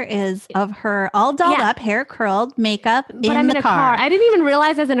picture is of her all dolled Yeah. up, hair curled, makeup But I'm in a car. I didn't even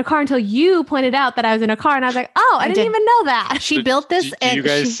realize I was in a car until you pointed out that I was in a car, and I was like, "Oh, I didn't did. even know that." She built this. Do and you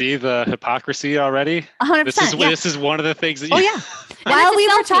guys she, see the hypocrisy already? 100%. This is one of the things that you Oh yeah. And While it's a we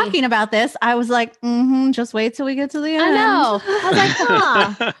were selfie. talking about this, I was like, just wait till we get to the end. I know. I was like,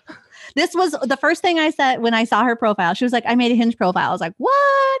 "Huh." This was the first thing I said when I saw her profile. She was like, I made a Hinge profile. I was like,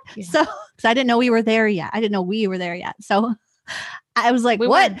 what? Yeah. So, because I didn't know we were there yet. I didn't know we were there yet. So I was like, We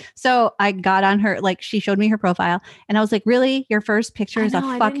what? were. So I got on her, like, she showed me her profile and I was like, really? Your first picture I is know, I a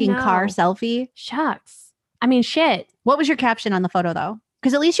didn't fucking car know. selfie? Shucks. I mean, shit. What was your caption on the photo though?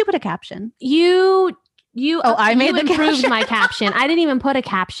 Because at least you put a caption. You. Oh, I made you the improved caption. my caption. I didn't even put a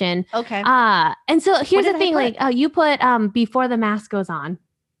caption. Okay. And so here's did the I thing, put? like, you put before the mask goes on.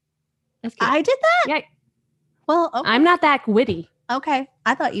 That's cute. I did that? Yeah, Well, okay. I'm not that witty. Okay.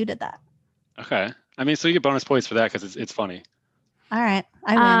 I thought you did that. Okay. I mean, so you get bonus points for that because it's funny. All right.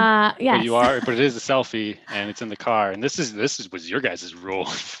 I win. Yes. But you are, but it is a selfie and it's in the car. And this was your guys' rule,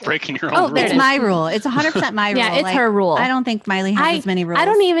 breaking your own Oh, rules. there it It's is. my rule. It's 100% my rule. Yeah, it's Like, her rule. I don't think Miley has as many rules. I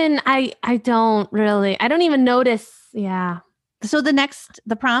don't even I don't even notice. Yeah. So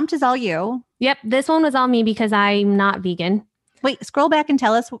the prompt is all you. Yep. This one was on me because I'm not vegan. Wait, scroll back and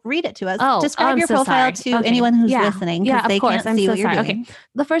tell us, read it to us. Oh, Describe I'm your so profile sorry. to Okay. anyone who's Yeah. listening Yeah, because of they course. can't I'm see so what you're sorry. doing. Okay.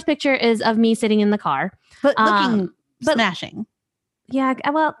 The first picture is of me sitting in the car. But looking but- smashing. Yeah.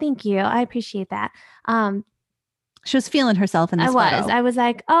 Well, thank you. I appreciate that. She was feeling herself in this photo. I was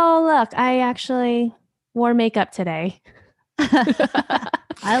like, oh, look, I actually wore makeup today.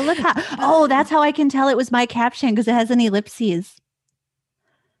 I look how. Oh, that's how I can tell it was my caption because it has an ellipses.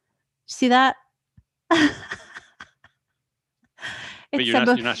 See that? But It you're said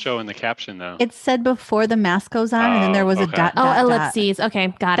not, bef- you're not showing the caption though. It said before the mask goes on, and then there was a okay. dot. Oh, dot, dot. ellipses. Okay.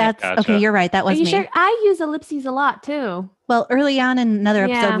 Got it. That's Gotcha. okay. You're right. That Are was you me. sure? I use ellipses a lot too. Well, early on in another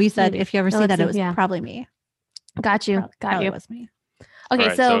episode, Yeah, we said maybe. if you ever see that, it Ellipses, was yeah. probably me. Got you. Got Probably you. was me. Okay. All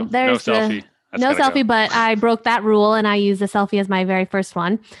right, so there's no the selfie. That's no gotta selfie, go. but I broke that rule and I used the selfie as my very first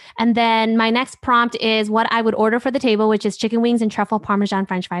one. And then my next prompt is what I would order for the table, which is chicken wings and truffle parmesan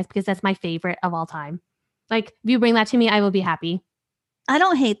french fries because that's my favorite of all time. Like if you bring that to me, I will be happy. I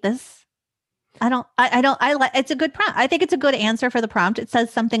don't hate this. I don't. I like. It's a good prompt. I think it's a good answer for the prompt. It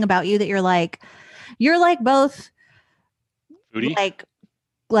says something about you that you're like both Foodie?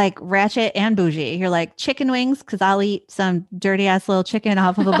 like ratchet and bougie. You're like chicken wings because I'll eat some dirty ass little chicken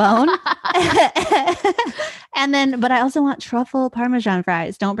off of a bone. And then, but I also want truffle parmesan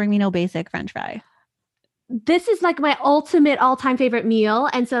fries. Don't bring me no basic French fry. This is like my ultimate all-time favorite meal.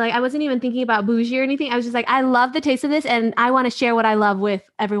 And so like I wasn't even thinking about bougie or anything. I was just like, I love the taste of this and I want to share what I love with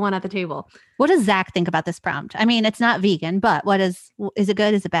everyone at the table. What does Zach think about this prompt? I mean, it's not vegan, but is it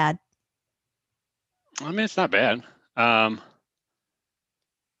good? Is it bad? I mean, it's not bad.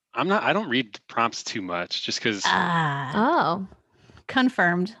 I don't read prompts too much just because Oh,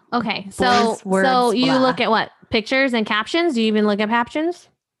 Confirmed. okay. So Boys, words, so you blah. look at what? Pictures and captions? Do you even look at captions?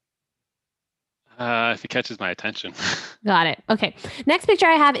 if it catches my attention. Got it. Okay. Next picture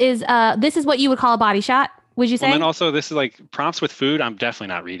I have is this is what you would call a body shot. Would you say? Well, then also this is like prompts with food. I'm definitely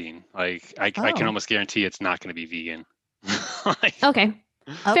not reading. Like I can Oh. almost guarantee it's not going to be vegan. Like, Okay.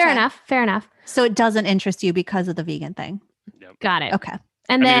 Okay. Fair enough. Fair enough. So it doesn't interest you because of the vegan thing. Got it. Okay.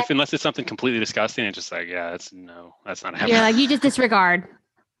 And I mean, then unless it's something completely disgusting, it's just like, yeah, that's not happening. you're like, you just disregard.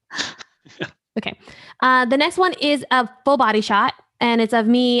 Okay. The next one is a full body shot. And it's of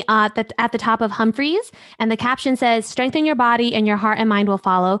me at the top of Humphreys. And the caption says, strengthen your body and your heart and mind will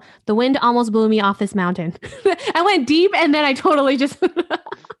follow. The wind almost blew me off this mountain. I went deep and then I totally just,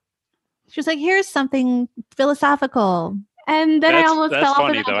 She was like, here's something philosophical. and then I almost that's fell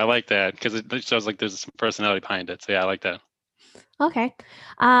funny off. though. I like that because it shows like there's some personality behind it. So yeah, I like that. Okay.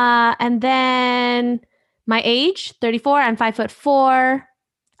 And then my age, 34. I'm 5'4".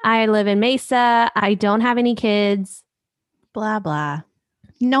 I live in Mesa. I don't have any kids. Blah, blah.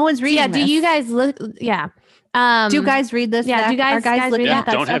 No one's reading Yeah. this. Do you guys look? Yeah. Do you guys read this? Yeah, do you Are guys looking read at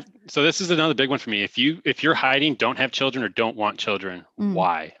that don't stuff? have. So this is another big one for me. If you're hiding, don't have children or don't want children,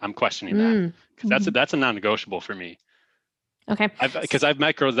 why? I'm questioning that because that's a non-negotiable for me. Okay. Because I've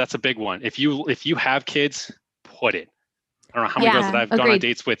met girls. That's a big one. If you have kids, put it. I don't know how many girls that I've gone on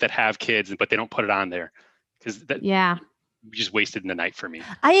dates with that have kids, but they don't put it on there because we just wasted the night for me.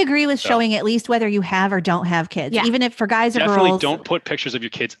 I agree with showing at least whether you have or don't have kids, even if for guys or girls. Definitely don't put pictures of your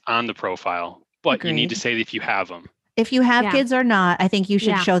kids on the profile, but you need to say if you have them. If you have kids or not, I think you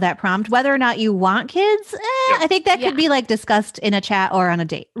should show that prompt. Whether or not you want kids, I think that could be like discussed in a chat or on a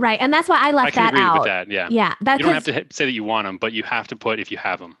date. Right. And that's why I left that out. I can agree with that. Yeah. Yeah. You don't have to say that you want them, but you have to put if you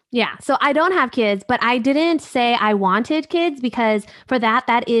have them. Yeah. So I don't have kids, but I didn't say I wanted kids because for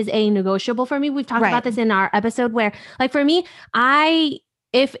that is a negotiable for me. We've talked about this in our episode where, like, for me, I'm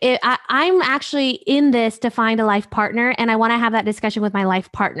actually in this to find a life partner, and I want to have that discussion with my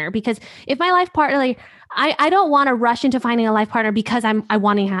life partner, because if my life partner, like, I don't want to rush into finding a life partner because I'm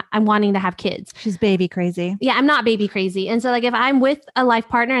wanting to have kids. She's baby crazy. Yeah, I'm not baby crazy. And so, like, if I'm with a life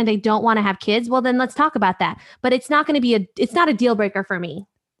partner and they don't want to have kids, well, then let's talk about that. But it's not going to be it's not a deal breaker for me.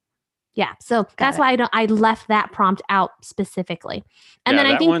 Yeah. So that's why I left that prompt out specifically. And then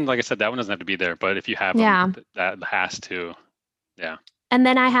I think one, like I said, that one doesn't have to be there, but if you have them, that has to. Yeah. And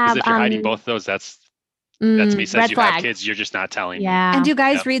then I have, if you're hiding both of those, that's to me says you have kids. You're just not telling me. And do you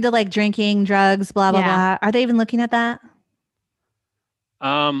guys read the like drinking, drugs, blah, blah, blah? Are they even looking at that?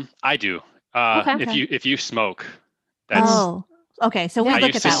 I do. If you smoke, that's. Oh, okay. So we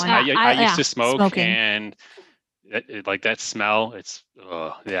look at that one. I used to smoke and like that smell. It's,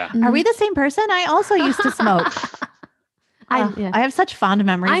 Are we the same person? I also used to smoke. I have such fond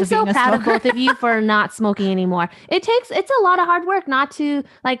memories. I'm so proud of both of you for not smoking anymore. It's a lot of hard work not to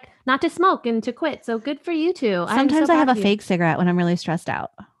smoke and to quit. So good for you too. Sometimes I have a fake cigarette when I'm really stressed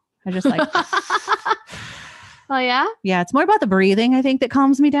out. I just like. Oh yeah? Yeah, it's more about the breathing, I think, that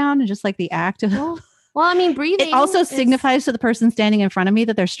calms me down, and just like the act of. Well, I mean, breathing. It also signifies to the person standing in front of me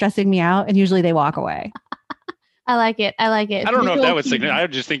that they're stressing me out, and usually they walk away. I like it. I don't know if that would signify. I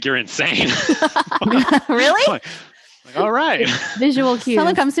just think you're insane. Really? All right. Visual cue.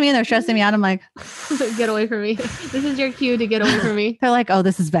 Someone comes to me and they're stressing me out. I'm like, get away from me. This is your cue to get away from me. They're like, oh,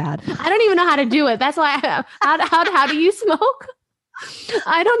 this is bad. I don't even know how to do it. That's why how do you smoke?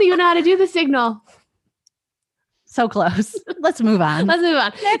 I don't even know how to do the signal. So close. Let's move on.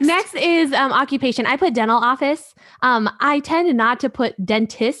 Next is occupation. I put dental office. I tend not to put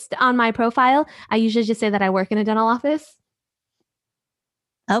dentist on my profile. I usually just say that I work in a dental office.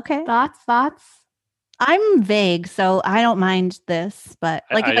 Okay. Thoughts? I'm vague, so I don't mind this, but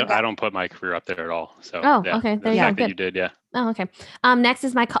like I don't put my career up there at all. So okay, there you go. You did, yeah. Oh, okay. Next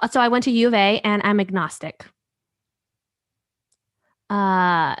is so I went to U of A and I'm agnostic.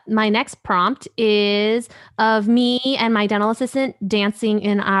 My next prompt is of me and my dental assistant dancing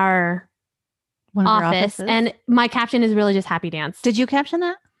in our office, and my caption is really just happy dance. Did you caption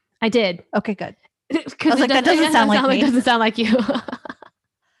that? I did. Okay, good. Because that doesn't sound like me. It doesn't sound like you.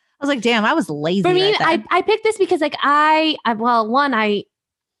 I was like, damn, I was lazy. For me, I picked this because like I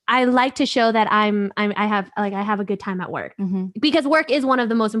like to show that I have a good time at work, because work is one of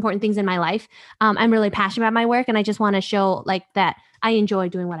the most important things in my life. I'm really passionate about my work, and I just want to show like that I enjoy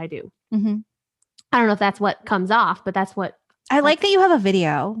doing what I do. I don't know if that's what comes off, but that's what I like that you have a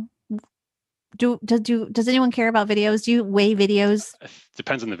video. Does anyone care about videos? Do you weigh videos?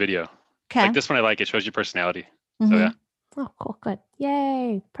 Depends on the video. Okay. Like this one, I like. It shows your personality. So yeah. Oh, cool. Good.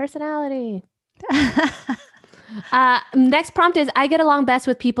 Yay. Personality. Next prompt is I get along best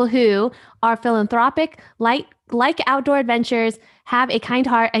with people who are philanthropic, like outdoor adventures, have a kind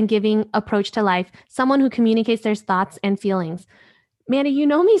heart and giving approach to life, someone who communicates their thoughts and feelings. Mandy, you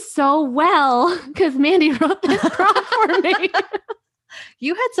know me so well because Mandy wrote this prompt for me.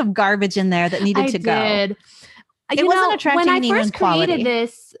 You had some garbage in there that needed to go. It wasn't attracting when I first quality. created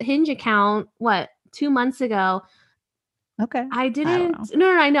this Hinge account, 2 months ago, okay. I didn't. No,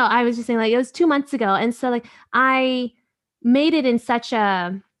 I know. I was just saying, like, it was 2 months ago. And so, like, I made it in such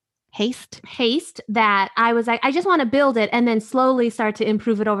a haste that I was like, I just want to build it and then slowly start to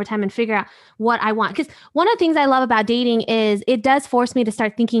improve it over time and figure out what I want. Because one of the things I love about dating is it does force me to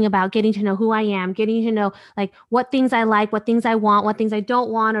start thinking about getting to know who I am, getting to know, like, what things I like, what things I want, what things I don't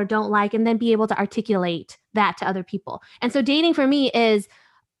want or don't like, and then be able to articulate that to other people. And so dating for me is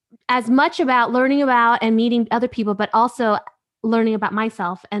as much about learning about and meeting other people, but also learning about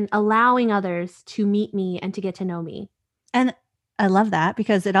myself and allowing others to meet me and to get to know me. And I love that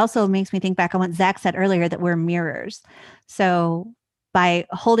because it also makes me think back on what Zach said earlier, that we're mirrors. So by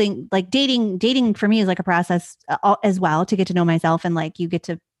holding, like dating for me is like a process as well to get to know myself. And like, you get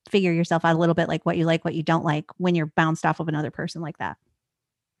to figure yourself out a little bit, like what you don't like when you're bounced off of another person like that.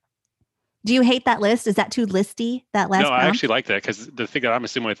 Do you hate that list? Is that too listy? That last No, prompt? I actually like that, because the thing that I'm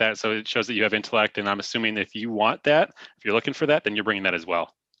assuming with that, so it shows that you have intellect, and I'm assuming if you want that, if you're looking for that, then you're bringing that as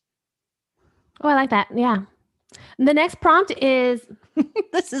well. Oh, I like that. Yeah. The next prompt is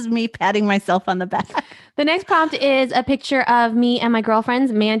this is me patting myself on the back. The next prompt is a picture of me and my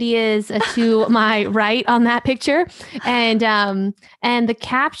girlfriends. Mandy is to my right on that picture. And the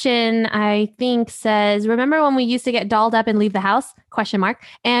caption, I think, says, "Remember when we used to get dolled up and leave the house?" ?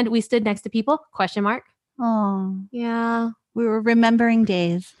 And we stood next to people ? Oh, yeah. We were remembering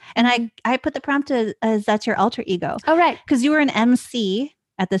days. And I put the prompt as that's your alter ego. Oh, right. Because you were an MC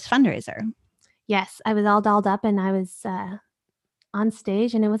at this fundraiser. Yes, I was all dolled up and I was on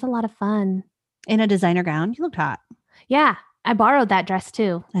stage, and it was a lot of fun. In a designer gown. You looked hot. Yeah, I borrowed that dress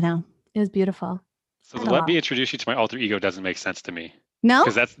too. I know. It was beautiful. So let me introduce you to my alter ego doesn't make sense to me. No?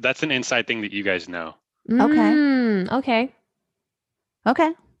 Because that's an inside thing that you guys know. Okay.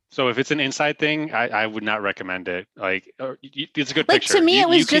 So if it's an inside thing, I would not recommend it. Like, it's a good picture. To me, it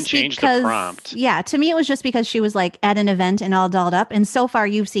was you just can change because the prompt. Yeah, to me, it was just because she was like at an event and all dolled up. And so far,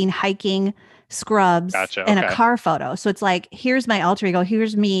 you've seen hiking, scrubs, and a car photo. So it's like, here's my alter ego.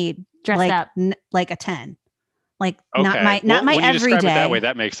 Here's me dressed up like a 10. Like not my when you describe it that way,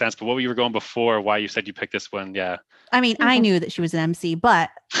 that makes sense. But what you were going before, why you said you picked this one, yeah. I mean, I knew that she was an MC, but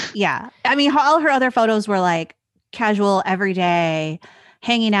yeah. I mean, all her other photos were like casual, everyday,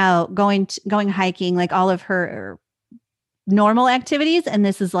 hanging out, going hiking, like all of her normal activities. And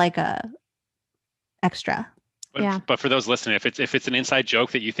this is like a extra. But for those listening, if it's an inside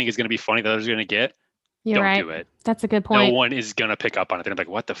joke that you think is going to be funny that others are going to get, don't do it. That's a good point. No one is going to pick up on it. They're like,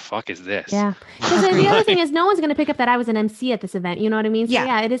 what the fuck is this? Yeah. Because the other thing is no one's going to pick up that I was an MC at this event. You know what I mean? So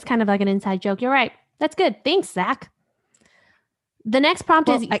yeah, it is kind of like an inside joke. You're right. That's good. Thanks, Zach. The next prompt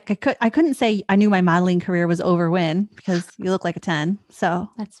is... I couldn't say I knew my modeling career was over when, because you look like a 10. So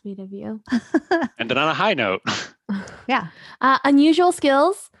that's sweet of you. And then on a high note. Yeah. Unusual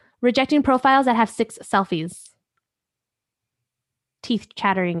skills, rejecting profiles that have 6 selfies. Teeth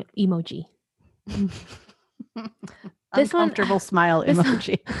chattering emoji. This uncomfortable smile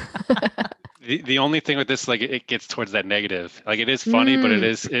emoji. The only thing with this, like, it gets towards that negative. Like, it is funny, but it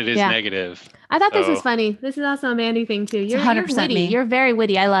is negative. I thought this was funny. This is also a Mandy thing too. You're 100% witty. Me. You're very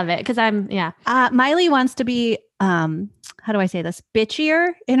witty. I love it because Miley wants to be how do I say this?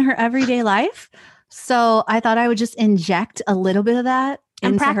 Bitchier in her everyday life. So I thought I would just inject a little bit of that.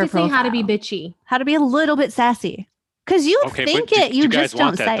 I'm practicing how to be bitchy, how to be a little bit sassy. Because you think it, you just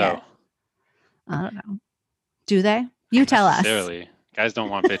don't say it. I don't know. Do they? You tell us. Guys don't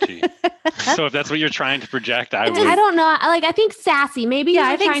want bitchy. So if that's what you're trying to project, I don't know. Like, I think sassy. Maybe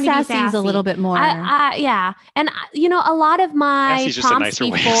I think sassy is a little bit more. Yeah. And a lot lot of my prompts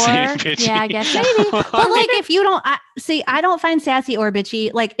before. Yeah, I guess maybe. But like, if you don't I don't find sassy or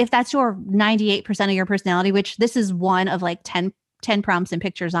bitchy. Like, if that's your 98% of your personality, which this is one of like 10 prompts and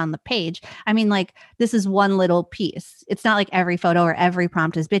pictures on the page. I mean, like, this is one little piece. It's not like every photo or every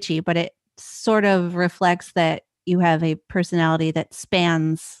prompt is bitchy, but it sort of reflects that you have a personality that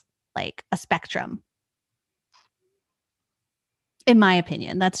spans like a spectrum. In my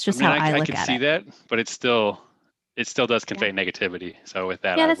opinion, that's just how I look at it. I can see that, but it still does convey negativity. So with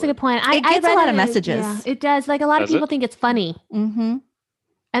that, that's a good point. It gets a lot of messages. Yeah, it does. Like, a lot of people think it's funny. Mm-hmm.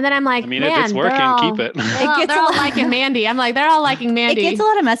 And then I'm like, if it's working, keep it. They're all liking Mandy. I'm like, they're all liking Mandy. It gets a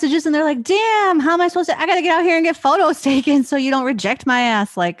lot of messages and they're like, damn, how am I supposed to, I got to get out here and get photos taken so you don't reject my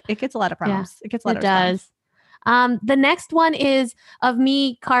ass. Like, it gets a lot of prompts. Yeah, it gets a lot of response. The next one is of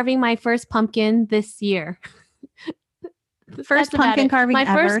me carving my first pumpkin this year. First pumpkin carving my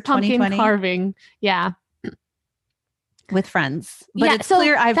ever, first pumpkin 2020. carving. Yeah. With friends. But it's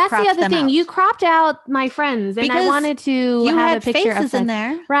clear I've that's cropped the other them thing. out. You cropped out my friends and I wanted to have a picture faces of in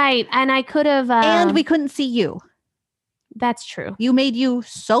there. Right. And I could have and we couldn't see you. That's true. You made you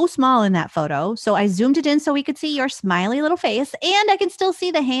so small in that photo. So I zoomed it in so we could see your smiley little face. And I can still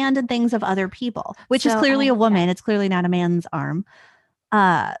see the hand and things of other people, which is clearly a woman. It's clearly not a man's arm.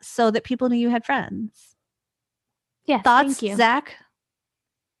 So that people knew you had friends. Yeah. Thoughts, Zach?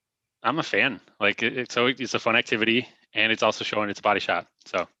 I'm a fan. Like, it's a fun activity. And it's also showing its body shot.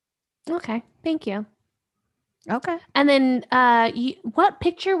 So, okay, thank you. Okay. And then, what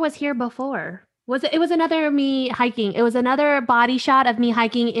picture was here before? It was another me hiking. It was another body shot of me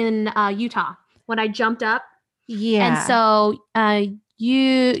hiking in Utah when I jumped up. Yeah. And so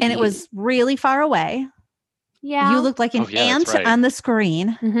it was really far away. Yeah. You looked like an ant on the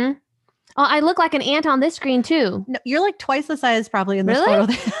screen. Mm-hmm. Oh, I look like an ant on this screen too. No, you're like twice the size probably in this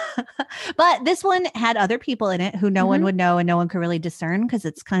photo. But this one had other people in it who no one would know and no one could really discern because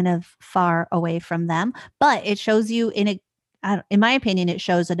it's kind of far away from them. But it shows you in my opinion, it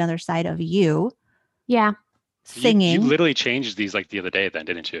shows another side of you. Yeah. Singing. You literally changed these like the other day then,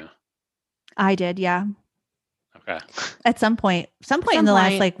 didn't you? I did, yeah. Okay. At some point in the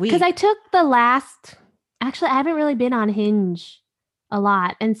last like week. Because I took actually I haven't really been on Hinge a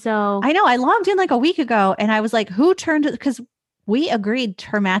lot. And so I know I logged in like a week ago and I was like, who turned it? Because we agreed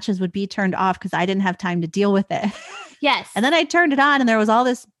her matches would be turned off because I didn't have time to deal with it. Yes. And then I turned it on and there was all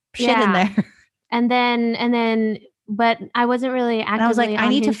this shit in there. And then, but I wasn't really actively. And I was like, I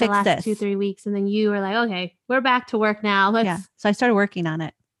need to fix this 2-3 weeks. And then you were like, okay, we're back to work now. So I started working on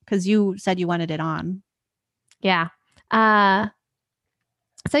it because you said you wanted it on. Yeah.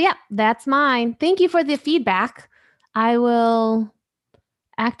 So yeah, that's mine. Thank you for the feedback. I will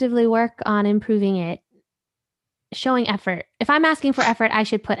actively work on improving it, showing effort. If I'm asking for effort, I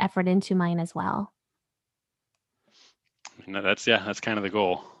should put effort into mine as well. No, that's kind of the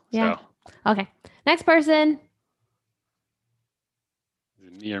goal. Yeah. So. Okay. Next person.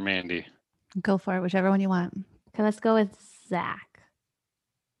 Me or Mandy? Go for it, whichever one you want. Okay, let's go with Zach.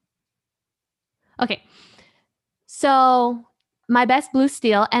 Okay. So my best blue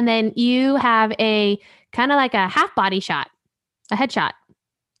steel, and then you have a kind of like a half body shot, a headshot.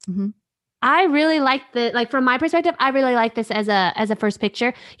 Mm-hmm. I really like from my perspective, I really like this as a first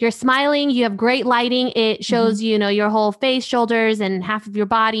picture. You're smiling, you have great lighting. It shows, your whole face, shoulders, and half of your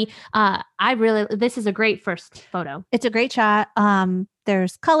body. This is a great first photo. It's a great shot.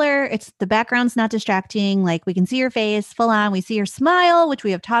 There's color. The background's not distracting. Like we can see your face full on. We see your smile, which we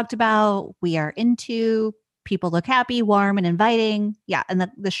have talked about. We are into. People look happy, warm, and inviting. Yeah. And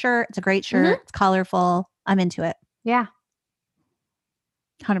the shirt, it's a great shirt. Mm-hmm. It's colorful. I'm into it. Yeah.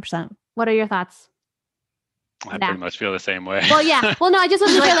 100%. What are your thoughts? I pretty much feel the same way. Well, yeah. Well, no, I just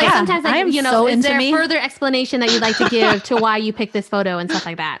want to say sometimes is there further explanation that you'd like to give to why you picked this photo and stuff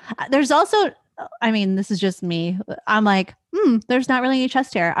like that? There's also, this is just me. I'm like, there's not really any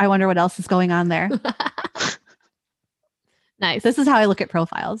chest hair. I wonder what else is going on there. Nice. This is how I look at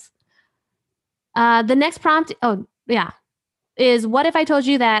profiles. The next prompt, is what if I told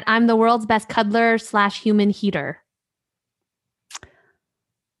you that I'm the world's best cuddler / human heater?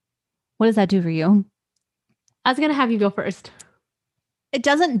 What does that do for you? I was going to have you go first. It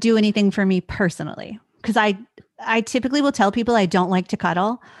doesn't do anything for me personally because I typically will tell people I don't like to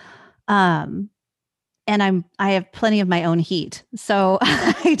cuddle. And I have plenty of my own heat. So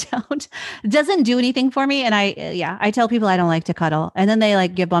it doesn't do anything for me. And I tell people I don't like to cuddle and then they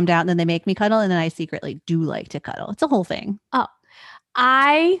like get bummed out and then they make me cuddle. And then I secretly do like to cuddle. It's a whole thing. Oh,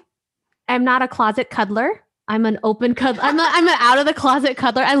 I am not a closet cuddler. I'm an open cuddler. I'm an out of the closet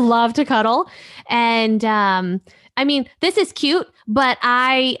cuddler. I love to cuddle. And, this is cute, but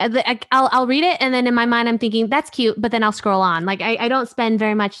I'll read it. And then in my mind, I'm thinking that's cute, but then I'll scroll on. Like I don't spend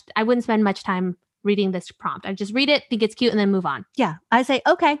very much. I wouldn't spend much time reading this prompt. I just read it, think it's cute, and then move on. Yeah. I say,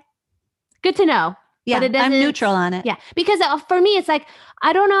 okay. Good to know. Yeah. But I'm neutral on it. Yeah. Because for me, it's like,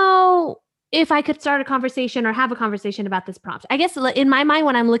 I don't know if I could start a conversation or have a conversation about this prompt. I guess in my mind,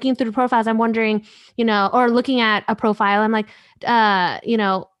 when I'm looking through the profiles, I'm wondering, or looking at a profile, I'm like,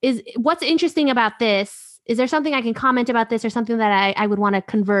 is what's interesting about this? Is there something I can comment about this or something that I would want to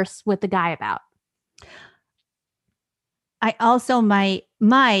converse with the guy about? I also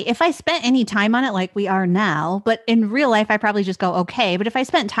if I spent any time on it like we are now, but in real life, I probably just go, okay. But if I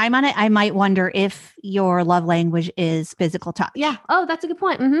spent time on it, I might wonder if your love language is physical touch. Yeah. Oh, that's a good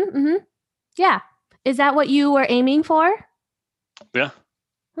point. Mm-hmm. Mm-hmm. Yeah. Is that what you were aiming for? Yeah.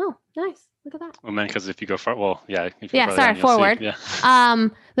 Oh, nice. Look at that. Well, man, because if you go forward. Forward. See, yeah.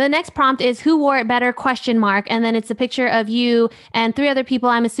 The next prompt is who wore it better ? And then it's a picture of you and 3 other people,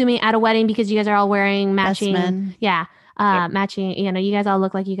 I'm assuming at a wedding because you guys are all wearing matching. Best yeah. Matching, you guys all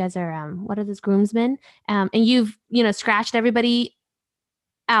look like you guys are, what are those, groomsmen? And you've, scratched everybody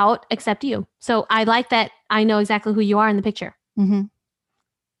out except you. So I like that I know exactly who you are in the picture. Mm-hmm.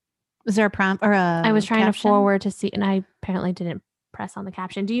 Was there a prompt or a I was trying caption? to forward to see, and I apparently didn't press on the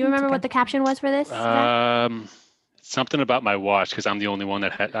caption. Do you remember what the caption was for this? Something about my watch because I'm the only one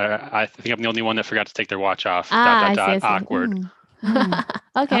that had. I think I'm the only one that forgot to take their watch off. I see. Awkward.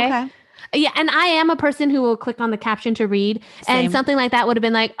 Okay. Yeah, and I am a person who will click on the caption to read, Same. And something like that would have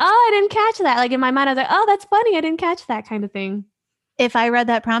been like, oh, I didn't catch that. Like in my mind, I was like, oh, that's funny. I didn't catch that kind of thing. If I read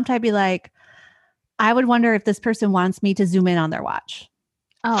that prompt, I'd be like, I would wonder if this person wants me to zoom in on their watch.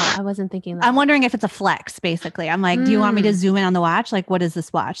 Oh, I wasn't thinking that. I'm wondering if it's a flex, basically. I'm like, do you want me to zoom in on the watch? Like, what is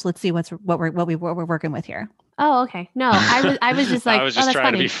this watch? Let's see what we're working with here. Oh, okay. No, I was just like, I was just trying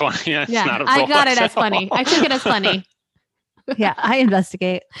funny. to be funny. Yeah, I got it as funny. I took it as funny. Yeah, I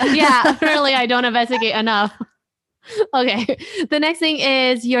investigate. Yeah, apparently I don't investigate enough. Okay. The next thing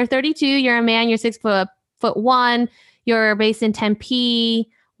is you're 32, you're a man, you're 6'1", you're based in Tempe,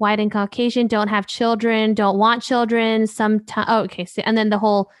 white and Caucasian, don't have children, don't want children, okay. So, and then the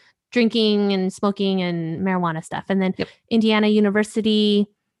whole drinking and smoking and marijuana stuff. And then Indiana University,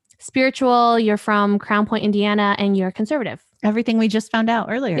 spiritual, you're from Crown Point, Indiana, and you're conservative. Everything we just found out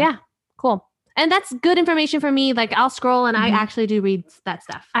earlier. Yeah, cool. And that's good information for me. Like I'll scroll and I actually do read that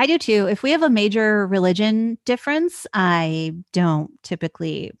stuff. I do too. If we have a major religion difference, I don't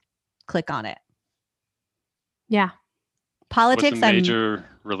typically click on it. Yeah. Politics. What's a major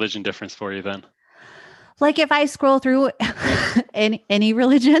religion difference for you then? Like if I scroll through any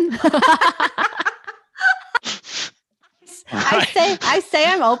religion, I say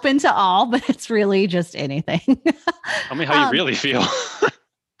I'm open to all, but it's really just anything. Tell me how you really feel.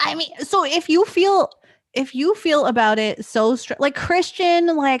 I mean, so if you feel about it so like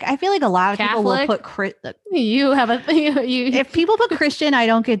Christian, like I feel like a lot of Catholic, people will put you have a if people put Christian, I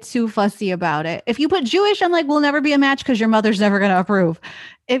don't get too fussy about it. If you put Jewish, I'm like, we'll never be a match because your mother's never going to approve.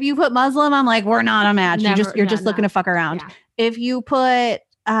 If you put Muslim, I'm like, we're not a match. You're just looking to fuck around. Yeah. If you put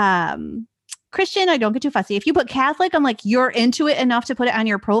Christian, I don't get too fussy. If you put Catholic, I'm like, you're into it enough to put it on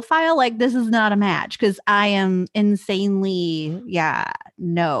your profile. Like, this is not a match because I am insanely,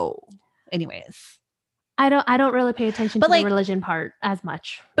 no. Anyways, I don't really pay attention to the religion part as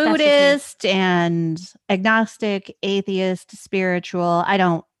much. Buddhist and agnostic, atheist, spiritual.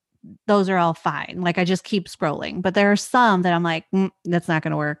 Those are all fine. Like, I just keep scrolling. But there are some that I'm like, that's not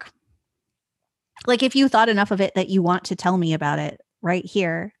going to work. Like, if you thought enough of it that you want to tell me about it right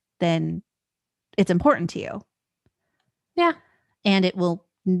here, then it's important to you. Yeah. And it will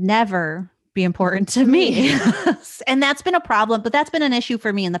never be important to me. And that's been a problem, but that's been an issue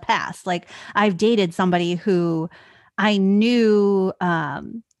for me in the past. Like I've dated somebody who I knew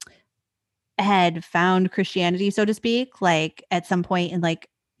had found Christianity, so to speak, like at some point in like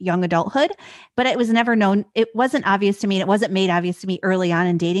young adulthood, but it was never known. It wasn't obvious to me. And it wasn't made obvious to me early on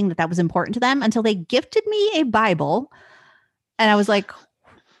in dating that was important to them until they gifted me a Bible. And I was like,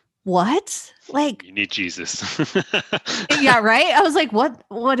 what? Like, you need Jesus. Yeah, right. I was like,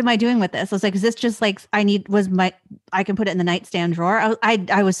 what am I doing with this? I was like, is this just like I can put it in the nightstand drawer?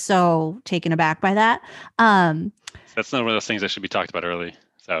 I was so taken aback by that. That's not one of those things that should be talked about early.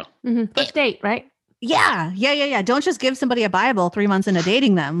 So first date, right? Yeah. Don't just give somebody a Bible 3 months into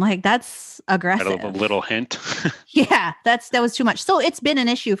dating them. Like that's aggressive. A little hint. Yeah, that was too much. So it's been an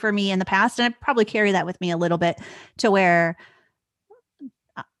issue for me in the past, and I probably carry that with me a little bit to where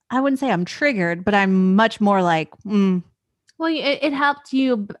I wouldn't say I'm triggered, but I'm much more like, Well, it helped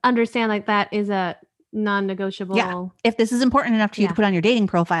you understand like that is a non-negotiable. Yeah. If this is important enough to you to put on your dating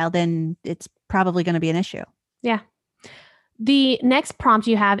profile, then it's probably going to be an issue. Yeah. The next prompt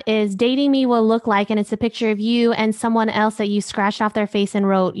you have is dating me will look like, and it's a picture of you and someone else that you scratched off their face and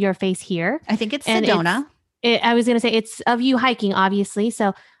wrote your face here. I think it's Sedona. I was going to say it's of you hiking, obviously.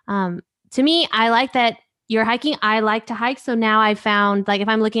 So to me, I like that you're hiking. I like to hike. So now I found, like, if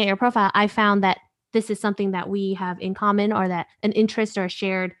I'm looking at your profile, I found that this is something that we have in common, or that an interest or a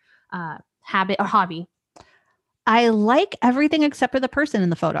shared habit or hobby. I like everything except for the person in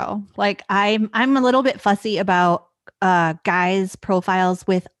the photo. Like I'm a little bit fussy about guys' profiles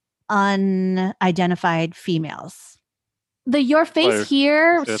with unidentified females. Your face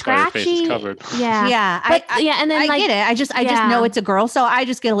here, scratchy. Yeah. And then I get it. I just know it's a girl, so I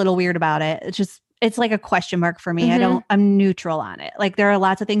just get a little weird about it. It's like a question mark for me. I'm neutral on it. Like there are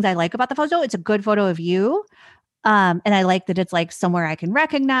lots of things I like about the photo. It's a good photo of you. And I like that it's like somewhere I can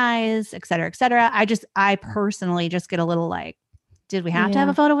recognize, et cetera, et cetera. I personally just get a little like, did we have to have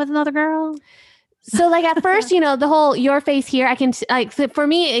a photo with another girl? So like at first, the whole your face here, I can like, for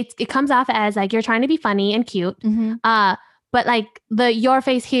me, it comes off as like, you're trying to be funny and cute. But like the your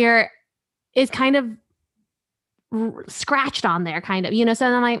face here is kind of scratched on there kind of, so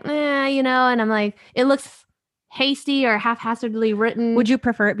I'm like, and I'm like, it looks hasty or haphazardly written. Would you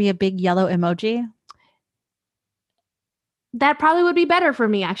prefer it be a big yellow emoji? That probably would be better for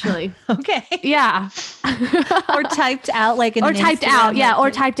me, actually. Okay. Yeah. Or typed out like or typed out. Yeah. Or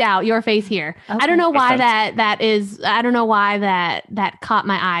typed out your face here. Okay. I don't know why that is. I don't know why that caught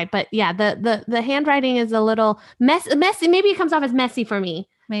my eye, but yeah, the handwriting is a little messy. Maybe it comes off as messy for me.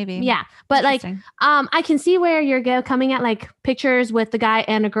 Maybe. Yeah. But like, I can see where you're coming at, like pictures with the guy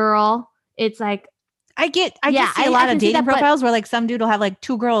and a girl. It's like, I just see a lot of dating profiles where like some dude will have like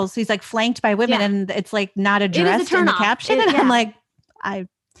two girls. He's like flanked by women and it's like not addressed in the caption. And I'm like,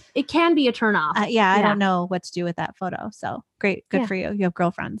 it can be a turnoff. I don't know what to do with that photo. So great. Good for you. You have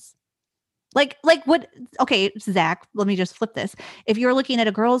girlfriends. Like what? Okay, Zach, let me just flip this. If you're looking at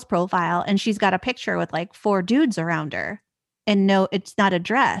a girl's profile and she's got a picture with like 4 dudes around her and no, it's not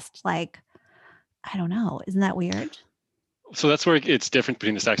addressed, like, I don't know. Isn't that weird? So that's where it's different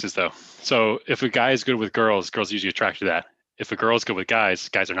between the sexes though. So if a guy is good with girls, girls are usually attracted to that. If a girl is good with guys,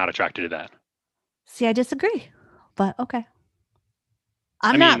 guys are not attracted to that. See, I disagree, but okay.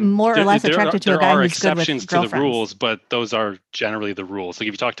 I'm not more or less attracted to a guy who's good with girlfriends. There are exceptions to the rules, but those are generally the rules. Like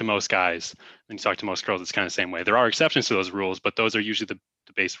if you talk to most guys and you talk to most girls, it's kind of the same way. There are exceptions to those rules, but those are usually the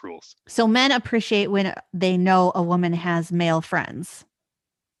base rules. So men appreciate when they know a woman has male friends?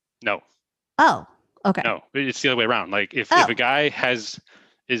 No. Oh, okay. No, it's the other way around. Like if a guy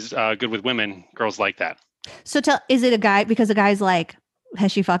is good with women, girls like that. So is it a guy because a guy's like,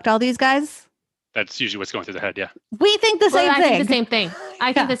 has she fucked all these guys? That's usually what's going through their head. Yeah. We think the same thing. I think the same thing.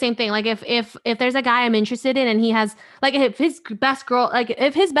 I think the same thing. Like if there's a guy I'm interested in and he has like if his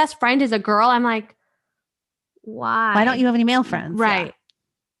best friend is a girl, I'm like, why don't you have any male friends? Right.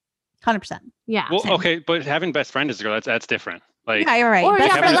 100%. Yeah. Well, okay, but having best friend as a girl, that's different. Like, yeah, you're right. Or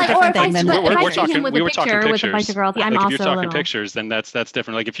if I see him with a picture with a bunch of girls, I'm also if you're talking pictures, then that's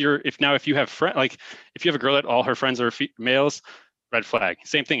different. Like if you have if you have a girl that all her friends are males, red flag.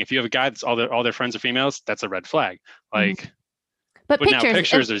 Same thing. If you have a guy that's all their friends are females, that's a red flag. Like, but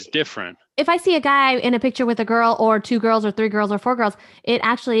pictures is different. If I see a guy in a picture with a girl or 2 girls or 3 girls or 4 girls, it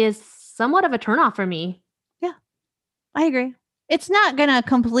actually is somewhat of a turnoff for me. Yeah, I agree. It's not gonna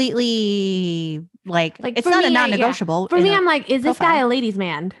completely like it's not a non-negotiable. For me, I'm like, is this guy a ladies'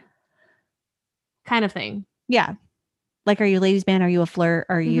 man? Kind of thing. Yeah. Like, are you a ladies' man? Are you a flirt?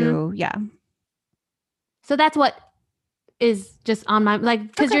 Are you? Yeah. So that's what is just on my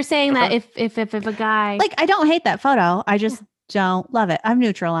because you're saying that if a guy like, I don't hate that photo. I just don't love it. I'm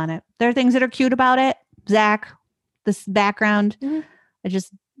neutral on it. There are things that are cute about it. Zach, this background. I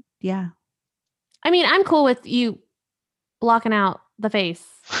just I mean, I'm cool with you blocking out the face.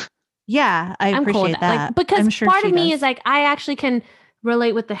 Yeah, I'm appreciate cool with that. Like, because part of me is like, I actually can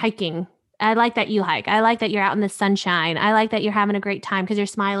relate with the hiking. I like that you hike. I like that you're out in the sunshine. I like that you're having a great time because you're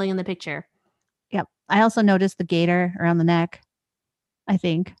smiling in the picture. Yep. I also noticed the gator around the neck. I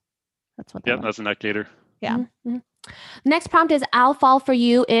think that's what. Yep, that's a neck gator. Yeah. Mm-hmm. Next prompt is, I'll fall for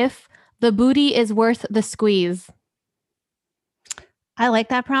you if the booty is worth the squeeze. I like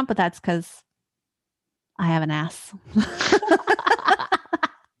that prompt, but that's because I have an ass. In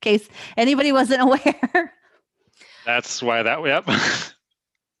case anybody wasn't aware. That's why that. Yep.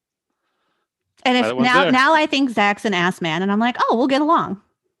 And if now I think Zach's an ass man, and I'm like, oh, we'll get along.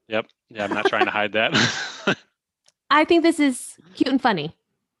 Yep. Yeah, I'm not trying to hide that. I think this is cute and funny.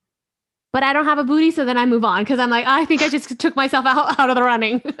 But I don't have a booty, so then I move on because I'm like, I think I just took myself out of the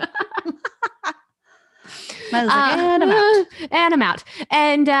running. And I'm out.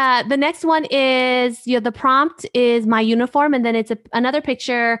 And the next one is, the prompt is my uniform, and then it's another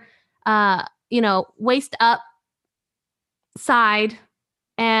picture, waist up, side.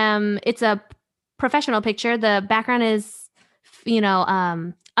 It's a professional picture. The background is,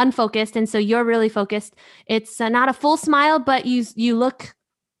 unfocused, and so you're really focused. It's not a full smile, but you look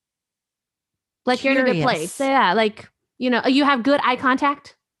like you're in a good place. So, yeah, like, you have good eye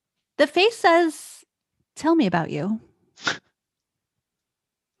contact. The face says, tell me about you.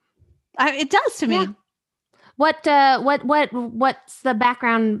 It does to me. Yeah. What's the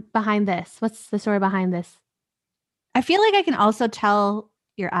background behind this? What's the story behind this? I feel like I can also tell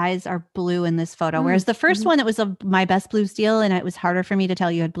your eyes are blue in this photo. Whereas the first one, it was my best blue steel, and it was harder for me to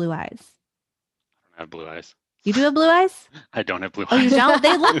tell you had blue eyes. I don't have blue eyes. You do have blue eyes? I don't have blue eyes. Oh, you don't?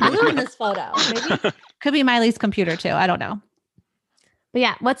 They look blue in this photo. Maybe. Could be Miley's computer too. I don't know. But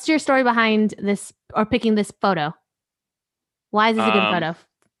yeah, what's your story behind this or picking this photo? Why is this a good photo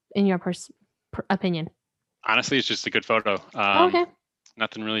in your opinion? Honestly, it's just a good photo. Okay.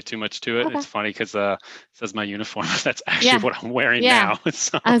 Nothing really too much to it. Okay. It's funny because it says my uniform. That's actually what I'm wearing now.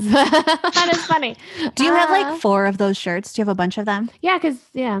 So. That is funny. Do you have like 4 of those shirts? Do you have a bunch of them? Yeah, because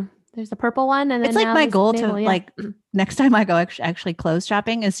there's a purple one, and then it's like my goal to like next time I go actually clothes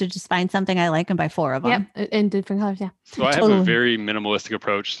shopping is to just find something I like and buy 4 of them. Yep, in different colors. Yeah. So I have a very minimalistic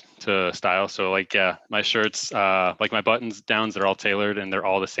approach to style. So like my shirts, like my buttons downs, they're all tailored and they're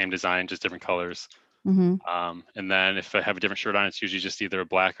all the same design, just different colors. Mm-hmm. And then if I have a different shirt on, it's usually just either a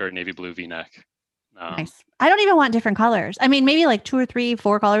black or a navy blue V-neck. Nice. I don't even want different colors. I mean, maybe like 2 or 3,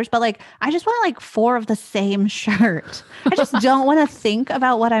 4 colors, but like I just want like 4 of the same shirt. I just don't want to think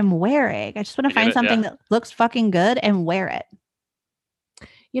about what I'm wearing. I just want to find something that looks fucking good and wear it.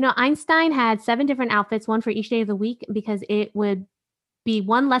 Einstein had 7 different outfits, one for each day of the week, because it would be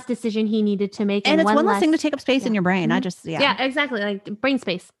one less decision he needed to make. And it's one less thing to take up space in your brain. Mm-hmm. Yeah, exactly. Like brain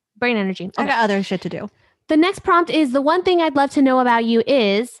space, brain energy. Okay. I got other shit to do. The next prompt is, the one thing I'd love to know about you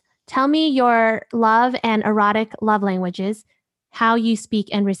is, tell me your love and erotic love languages, how you speak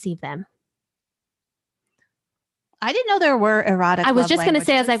and receive them. I didn't know there were erotic I was just going to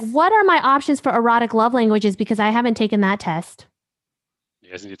say, I was like, what are my options for erotic love languages? Because I haven't taken that test. You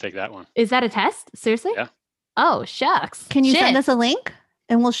guys need to take that one. Is that a test? Seriously? Yeah. Oh, shucks. Can you send us a link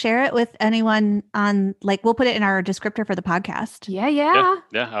and we'll share it with anyone on, like, we'll put it in our descriptor for the podcast. Yeah.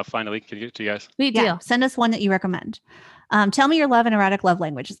 I'll find a link to you guys. Sweet deal. Send us one that you recommend. Tell me your love and erotic love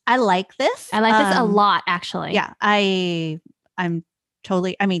languages. I like this. I like this a lot, actually. Yeah. I'm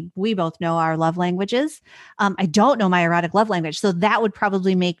totally, I mean, we both know our love languages. I don't know my erotic love language. So that would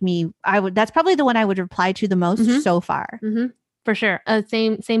probably make me, that's probably the one I would reply to the most so far. Mm-hmm. For sure.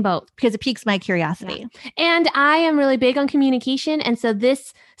 Same boat. Because it piques my curiosity. Yeah. And I am really big on communication. And so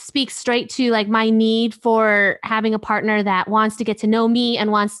this speaks straight to like my need for having a partner that wants to get to know me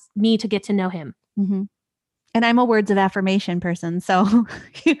and wants me to get to know him. Mm-hmm. And I'm a words of affirmation person. So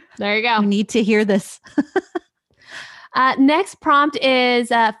there you go. You need to hear this. Next prompt is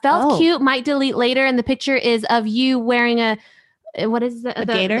felt cute, might delete later. And the picture is of you wearing a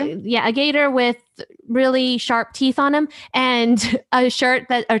gator? A gator with really sharp teeth on him, and a shirt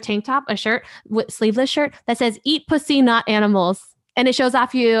a shirt with sleeveless shirt that says "Eat pussy, not animals," and it shows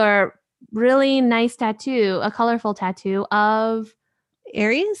off your really nice tattoo, a colorful tattoo of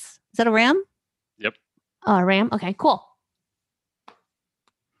Aries. Is that a ram? Yep. Oh, a ram. Okay, cool.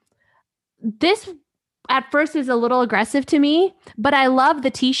 This at first is a little aggressive to me, but I love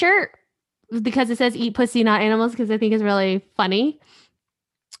the t-shirt because it says "Eat pussy, not animals," because I think it's really funny.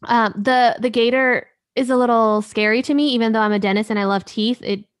 The gator is a little scary to me, even though I'm a dentist and I love teeth.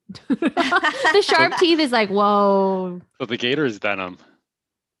 The sharp teeth is like, whoa. So the gator is Venom.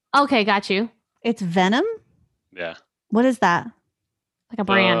 Okay, got you. It's Venom? Yeah. What is that? Like a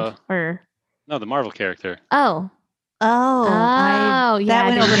brand or? No, the Marvel character. Oh, yeah. That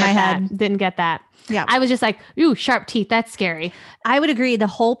went over my head. Didn't get that. Yeah. I was just like, ooh, sharp teeth. That's scary. I would agree. The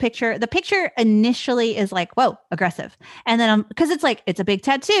picture initially is like, whoa, aggressive. And then because it's like, it's a big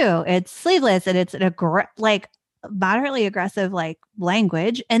tattoo, it's sleeveless, and it's an moderately aggressive like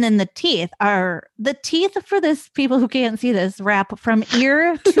language. And then the teeth for this, people who can't see this, wrap from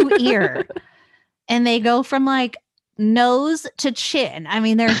ear to ear. And they go from like nose to chin. I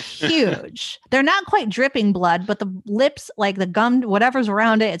mean, they're huge. They're not quite dripping blood, but the lips, like the gum, whatever's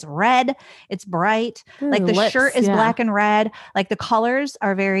around it, it's red, it's bright. Like the shirt is black and red. Like the colors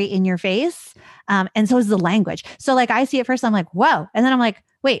are very in your face. And so is the language. So like I see it first, I'm like, whoa. And then I'm like,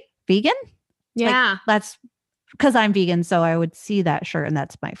 wait, vegan? Yeah. Like, that's because I'm vegan. So I would see that shirt. And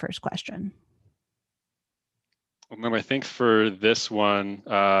that's my first question. Remember, I think for this one,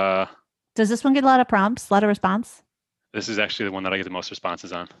 does this one get a lot of prompts, a lot of response? This is actually the one that I get the most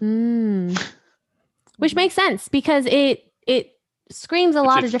responses on. Which makes sense because it screams a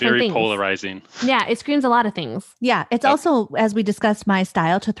lot of different things. It's very polarizing. Yeah, it screams a lot of things. Yeah, it's also, as we discussed, my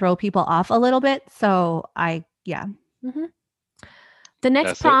style to throw people off a little bit. So Mm-hmm. The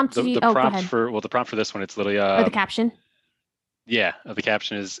next prompt. The prompt for this one, it's literally or the caption. Yeah, the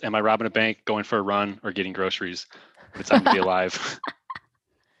caption is, "Am I robbing a bank, going for a run, or getting groceries? It's time to be alive."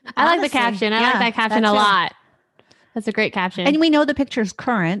 I like the caption. I like that caption a lot. That's a great caption. And we know the picture's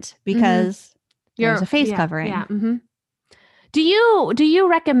current because there's a face covering. Yeah. Mm-hmm. Do you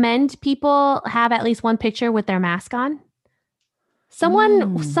recommend people have at least one picture with their mask on? Someone,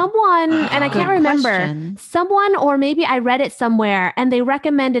 and I can't remember, someone, or maybe I read it somewhere, and they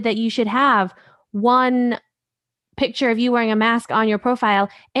recommended that you should have one picture of you wearing a mask on your profile.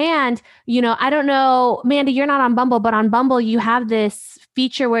 And, I don't know, Mandy, you're not on Bumble, but on Bumble, you have this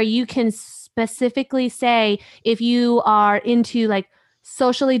feature where you can specifically say if you are into like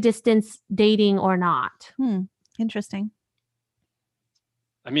socially distanced dating or not. Interesting.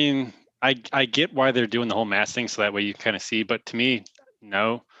 I mean, I get why they're doing the whole mask thing, so that way you kind of see, but to me,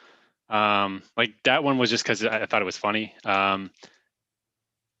 no. Like that one was just because I thought it was funny. But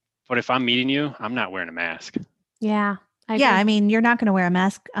if I'm meeting you, I'm not wearing a mask. Yeah. I mean, you're not going to wear a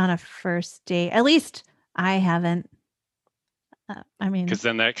mask on a first date. At least I haven't. Because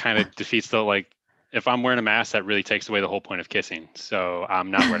then that kind of defeats if I'm wearing a mask, that really takes away the whole point of kissing. So I'm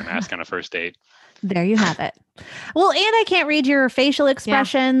not wearing a mask on a first date. There you have it. Well, and I can't read your facial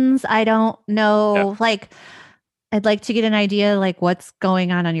expressions. Yeah. I don't know. Yeah. I'd like to get an idea what's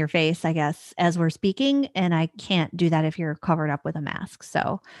going on your face, I guess, as we're speaking. And I can't do that if you're covered up with a mask.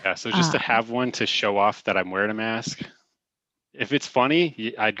 So just to have one to show off that I'm wearing a mask. if it's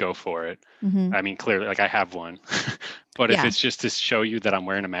funny, I'd go for it. Mhm. I mean, clearly, like I have one. But if Yeah. it's just to show you that I'm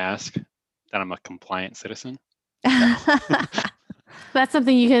wearing a mask, then I'm a compliant citizen. That's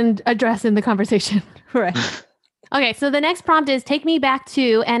something you can address in the conversation. Right. Okay, so the next prompt is take me back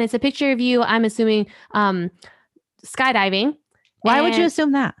to, and it's a picture of you, I'm assuming, skydiving. Why would you And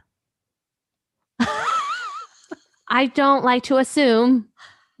assume that? I don't like to assume.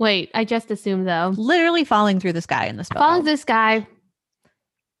 Wait, I just assumed though. Literally falling through the sky in this photo. Follows this guy.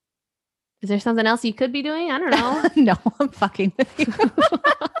 Is there something else you could be doing? I don't know. No, I'm fucking with you.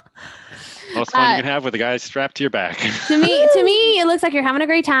 Most fun you can have with a guy strapped to your back. to me, it looks like you're having a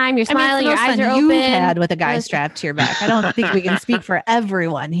great time. You're smiling. Your eyes are open. You've had with a guy strapped to your back. I don't think we can speak for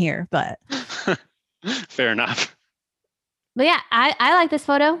everyone here, but Fair enough. But yeah, I like this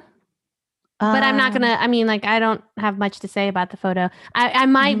photo. But I'm not Um, gonna. I mean, like, I don't have much to say about the photo. I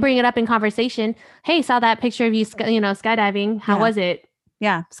might Mhm. bring it up in conversation. Hey, saw that picture of you, skydiving. How Yeah. was it?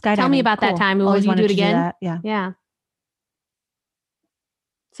 Yeah, skydiving. Tell me about that time. Will Always you do wanted it to again? that. Yeah. Yeah.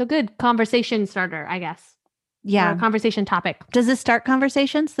 So good conversation starter, I guess. Yeah. Or conversation topic. Does this start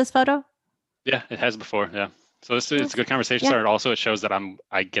conversations, this photo? Yeah, it has before. Yeah. So it's a good conversation Yeah. starter. Also, it shows that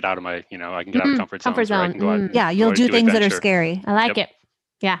I get out of my, I can get out of comfort zones. Where I can go out, Yeah, you'll go do things that are adventure. scary. I like Yep. it.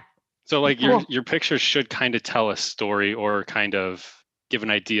 Yeah. So like Cool. your pictures should kind of tell a story or kind of give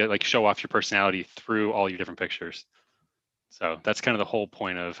an idea, like show off your personality through all your different pictures. So that's kind of the whole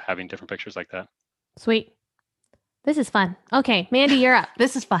point of having different pictures like that. Sweet. This is fun. Okay, Mandy, you're up.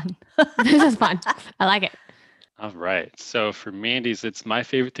 This is fun. This is fun. I like it. All right. So for Mandy's, it's my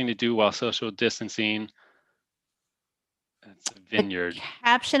favorite thing to do while social distancing. It's a vineyard.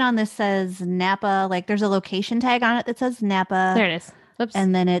 Caption on this says Napa. Like there's a location tag on it that says Napa. There it is. Oops.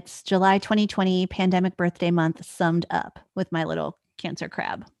 And then it's July 2020 pandemic birthday month summed up with my little cancer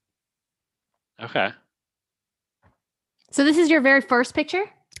crab. Okay. So this is your very first picture?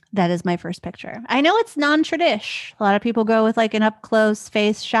 That is my first picture. I know it's non-tradish. A lot of people go with like an up close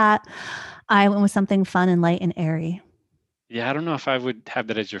face shot. I went with something fun and light and airy. Yeah, I don't know if I would have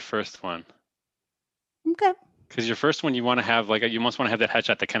that as your first one. Okay. Because your first one, you want to have you almost want to have that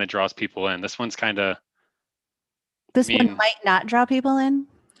headshot that kind of draws people in. This one's kind of This one might not draw people in.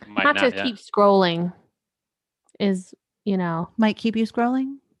 Not to keep scrolling is, Might keep you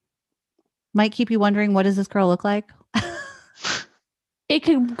scrolling. Might keep you wondering, what does this girl look like? it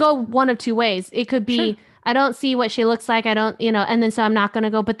could go one of two ways. It could be, Sure. I don't see what she looks like. I don't, and then so I'm not going to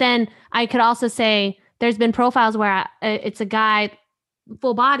go. But then I could also say there's been profiles where it's a guy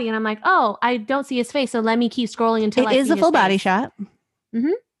full body and I'm like, oh, I don't see his face. So let me keep scrolling until I see It is a his full body face. shot.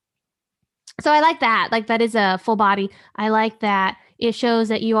 So I like that. Like that is a full body. I like that. It shows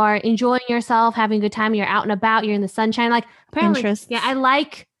that you are enjoying yourself, having a good time. You're out and about. You're in the sunshine. Like apparently, Interests. yeah,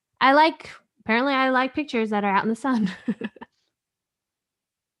 apparently I like pictures that are out in the sun.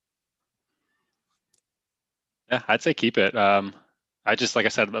 Yeah, I'd say keep it. I just, like I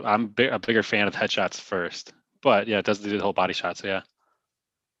said, I'm a bigger fan of headshots first. But yeah, it does do the whole body shot. So yeah.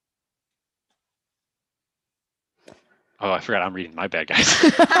 Oh, I forgot I'm reading. My bad, guys.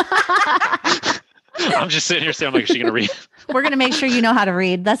 I'm just sitting here saying, I'm like, is she going to read? We're going to make sure you know how to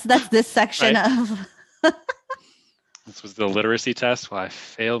read. That's this section Right. of. This was the literacy test. Well, I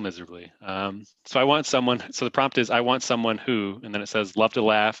failed miserably. So I want someone. So the prompt is, I want someone who, and then it says, love to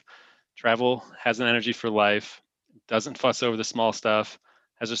laugh, travel, has an energy for life, doesn't fuss over the small stuff,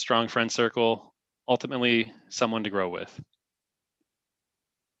 has a strong friend circle, ultimately someone to grow with.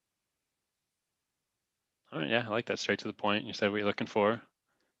 All right, yeah, I like that. Straight to the point. You said what you're looking for.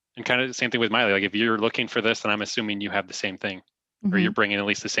 And kind of the same thing with Miley. Like if you're looking for this, then I'm assuming you have the same thing, or you're bringing at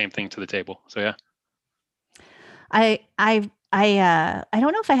least the same thing to the table. So yeah. I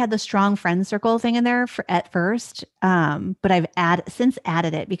don't know if I had the strong friend circle thing in there at first, but I've since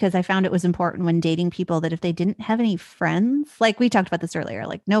added it because I found it was important when dating people that if they didn't have any friends, like we talked about this earlier,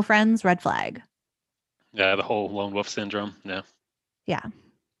 like no friends, red flag. Yeah, the whole lone wolf syndrome. Yeah. Yeah.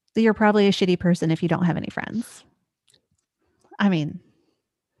 So you're probably a shitty person if you don't have any friends. I mean,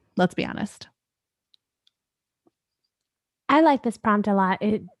 let's be honest. I like this prompt a lot.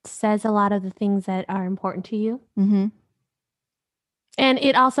 It says a lot of the things that are important to you. Mm-hmm. And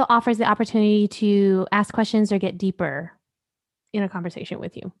it also offers the opportunity to ask questions or get deeper in a conversation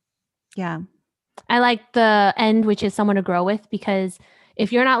with you. Yeah. I like the end, which is someone to grow with, because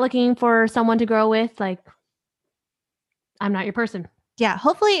if you're not looking for someone to grow with, like, I'm not your person. Yeah.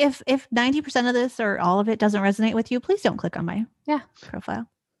 Hopefully if 90% of this or all of it doesn't resonate with you, please don't click on my profile.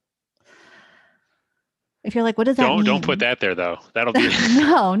 If you're like, what does that mean? Don't put that there though. That'll be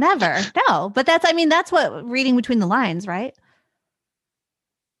No, never. No. But that's what reading between the lines, right?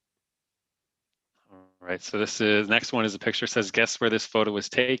 All right. So next one is a picture says, guess where this photo was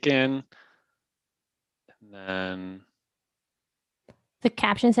taken. And then The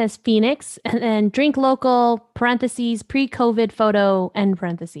caption says Phoenix, and then drink local, parentheses, pre-COVID photo, end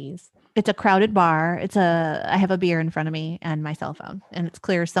parentheses. It's a crowded bar. I have a beer in front of me and my cell phone, and it's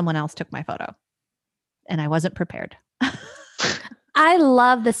clear someone else took my photo, and I wasn't prepared. I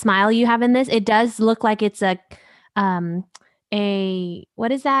love the smile you have in this. It does look like it's a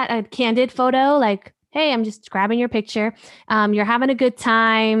what is that? A candid photo. Like, hey, I'm just grabbing your picture. You're having a good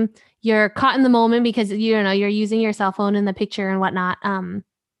time. You're caught in the moment because you're using your cell phone in the picture and whatnot.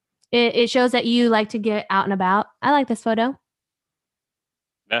 It shows that you like to get out and about. I like this photo.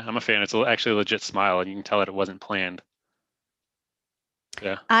 Yeah, I'm a fan. It's actually a legit smile, and you can tell that it wasn't planned.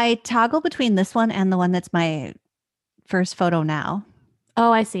 Yeah. I toggle between this one and the one that's my first photo now.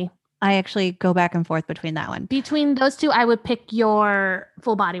 Oh, I see. I actually go back and forth between that one. Between those two, I would pick your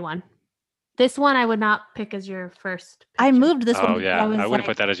full body one. This one I would not pick as your first picture. I moved this one. Oh, yeah. I wouldn't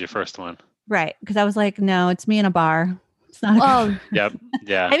put that as your first one. Right. Because I was like, no, it's me in a bar. It's not. Oh, Yep.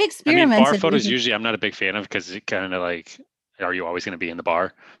 Yeah. I've experimented. Bar photos usually I'm not a big fan of because it kind of like, are you always going to be in the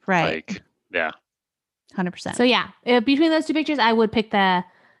bar? Right. Like, yeah. 100%. So yeah, between those two pictures, I would pick the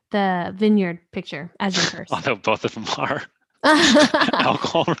vineyard picture as your first. Although both of them are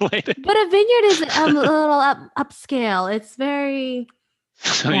alcohol related. But a vineyard is a little upscale. It's very.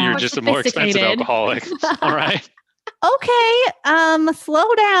 So Yeah. you're just a more expensive Sophisticated. alcoholic. All right. Okay.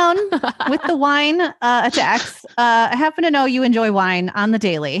 Slow down with the wine attacks. I happen to know you enjoy wine on the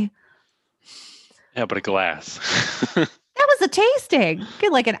daily. Yeah, but a glass. That was a tasting.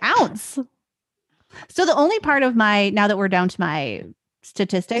 Get like an ounce. So the only part of now that we're down to my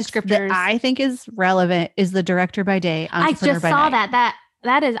statistics that Descriptors. I think is relevant is the director by day. I Entrepreneur just by saw night.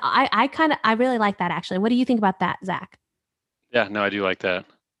 that is I really like that actually. What do you think about that, Zach? Yeah, no, I do like that.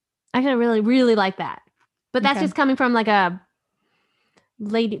 I kind of really like that. But that's Okay. just coming from like a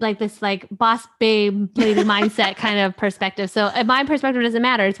lady, like this like boss babe lady mindset kind of perspective. So my perspective doesn't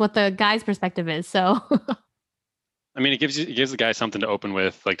matter. It's what the guy's perspective is. So I mean, it gives the guy something to open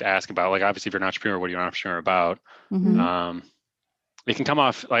with, like to ask about. Like, obviously, if you're an entrepreneur, what are you an entrepreneur about? Mhm. It can come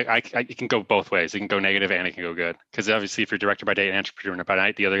off like it can go both ways. It can go negative and it can go good. Because obviously, if you're director by day and entrepreneur by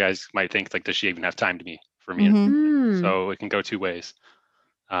night, the other guys might think like, does she even have time for me? Mhm. So it can go two ways.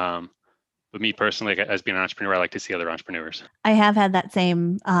 But me personally, like, as being an entrepreneur, I like to see other entrepreneurs. I have had that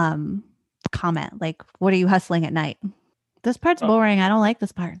same comment. Like, what are you hustling at night? This part's Oh. boring. I don't like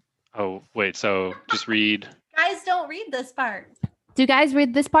this part. Oh, wait. So just read. Guys, don't read this part. do you guys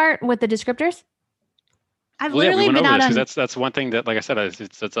read this part with the descriptors? I've Well, yeah, we literally went been over out this on. because that's one thing that, like I said, I've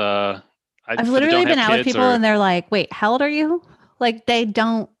literally been out with people and they're like, "Wait, how old are you?" Like they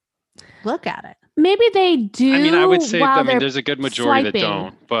don't look at it. Maybe they do. I mean, I would say, while they're there's a good majority swiping, that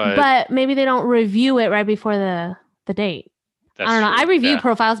don't, but but maybe they don't review it right before the date. that's I don't know. true. I review Yeah.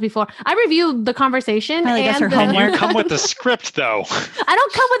 profiles before. I review the conversation. Probably guess and her the- homework. You come with the script, though. I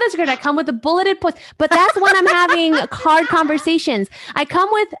don't come with a script. I come with the bulleted points. But that's when I'm having hard conversations. I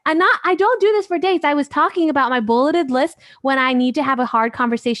don't do this for dates. I was talking about my bulleted list when I need to have a hard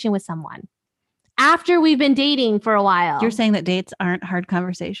conversation with someone. After we've been dating for a while. You're saying that dates aren't hard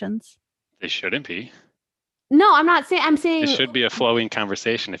conversations? They shouldn't be. No, I'm not saying. I'm saying It should be a flowing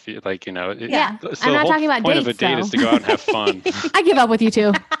conversation. If you like, Yeah. So I'm the not whole talking about point of a dates, date though. is to go out and have fun. I give up with you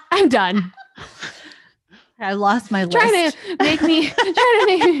two. I'm done. I lost my list. Trying to make me.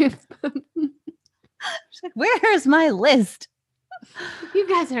 She's like, where's my list? You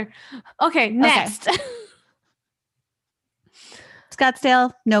guys are okay. Next.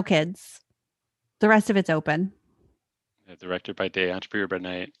 Scottsdale, no kids. The rest of it's open. Director by day, entrepreneur by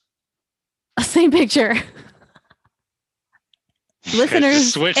night. Same picture. You guys just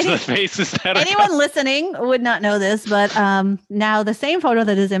Listeners, switch the faces. That are anyone listening would not know this, but now the same photo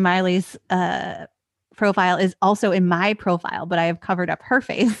that is in Miley's profile is also in my profile, but I have covered up her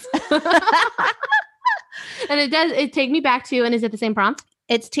face. And it take me back to, and is it the same prompt?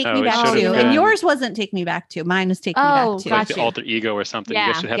 It's Take Oh, Me it Back should've To. And been- yours wasn't Take Me Back To. Mine was Take Me Oh, Back To. like gotcha. the alter ego or something. You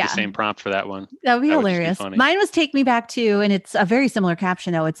Yeah, guys should have yeah. the same prompt for that one. That would be That would just be hilarious. funny. Mine was Take Me Back To, and it's a very similar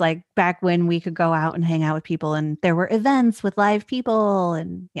caption though. It's like back when we could go out and hang out with people and there were events with live people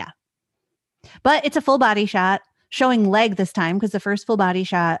and yeah. But it's a full body shot showing leg this time because the first full body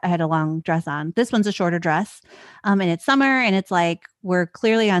shot I had a long dress on. This one's a shorter dress. And it's summer and it's like we're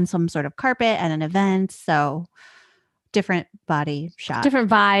clearly on some sort of carpet at an event. So different body shot. Different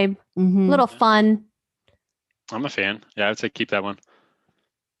vibe, Mhm. little fun. I'm a fan. Yeah, I would say keep that one.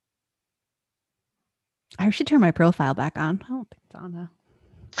 I should turn my profile back on. I don't think it's on now.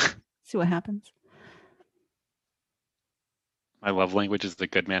 See what happens. My love language is the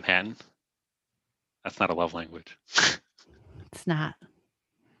good Manhattan. That's not a love language. It's not.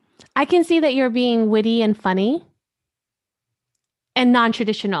 I can see that you're being witty and funny and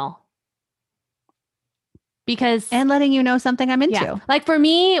non-traditional. Because And letting you know something I'm into. yeah, like for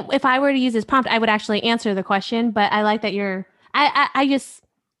me, if I were to use this prompt, I would actually answer the question. But I like that you're. I guess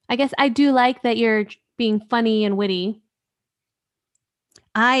I do like that you're being funny and witty.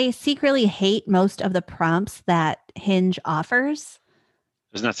 I secretly hate most of the prompts that Hinge offers.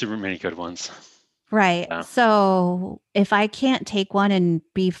 There's not super many good ones. Right. Yeah. So if I can't take one and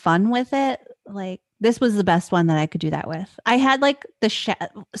be fun with it, like this was the best one that I could do that with. I had like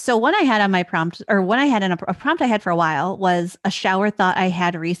so one I had on my prompt, or one I had in a prompt I had for a while, was a shower thought I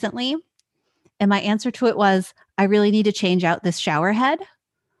had recently. And my answer to it was, I really need to change out this shower head.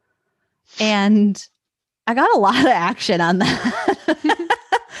 And I got a lot of action on that.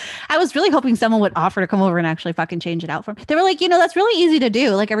 I was really hoping someone would offer to come over and actually fucking change it out for me. They were like, that's really easy to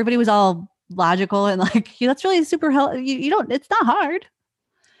do. Like everybody was all logical and like, that's really super helpful. You don't, it's not hard.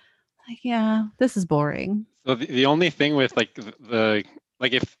 Like, yeah, this is boring. So the only thing with like the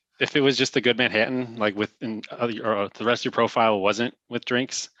like if it was just a good Manhattan, like or the rest of your profile wasn't with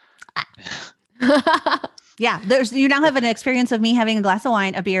drinks. Yeah, you now have an experience of me having a glass of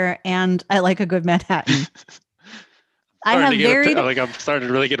wine, a beer, and I like a good Manhattan. I'm starting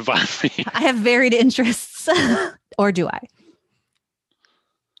to really get a vibe. I have varied interests, or do I?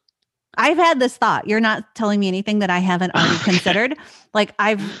 I've had this thought. You're not telling me anything that I haven't already considered. Like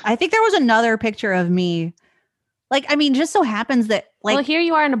I think there was another picture of me. Like, I mean, just so happens that like, well, here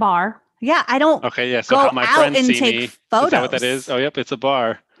you are in a bar. Yeah, I don't. Okay, yeah. So go how my out friends and see take me? photos. Is that what that is? Oh, yep, it's a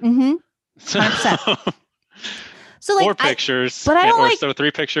bar. Mm-hmm. 100%. So like 4 pictures, but I don't like. So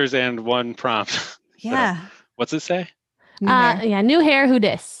 3 pictures and 1 prompt. Yeah. So, what's it say? Yeah, new hair. Who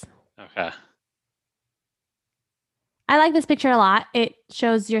dis? Okay. I like this picture a lot. It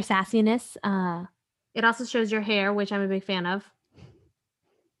shows your sassiness. It also shows your hair, which I'm a big fan of.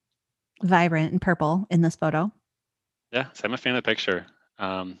 Vibrant and purple in this photo. Yeah, so I'm a fan of the picture.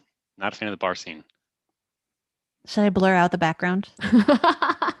 Not a fan of the bar scene. Should I blur out the background?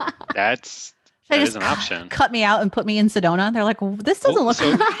 That is an option. Cut me out and put me in Sedona. They're like, well, this doesn't look.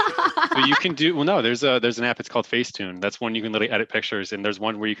 So you can do. Well, no, there's an app. It's called Facetune. That's one you can literally edit pictures, and there's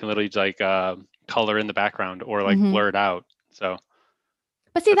one where you can literally like color in the background or like blur it out. So.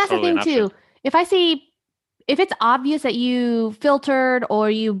 But see, that's totally the thing too. If it's obvious that you filtered or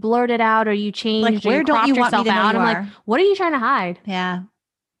you blurred it out or you changed, like, where don't you want me to know out, I'm like, what are you trying to hide? Yeah.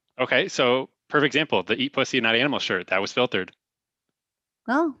 Okay, so perfect example: the "Eat Pussy, Not Animal" shirt that was filtered.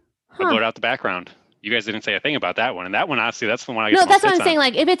 Oh. I blurred out the background. You guys didn't say a thing about that one, and that one honestly, that's the one I get. No, that's what I'm saying.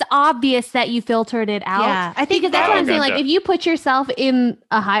 Like, if it's obvious that you filtered it out, yeah, I think that's what I'm saying. Like, if you put yourself in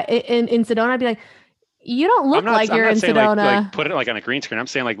in Sedona, I'd be like, you don't look like you're in Sedona. Like put it like on a green screen. I'm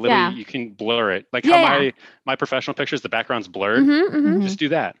saying like literally you can blur it. Like how my professional pictures, the background's blurred. Just do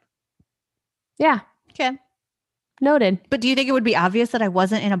that. Yeah. Okay. Noted. But do you think it would be obvious that I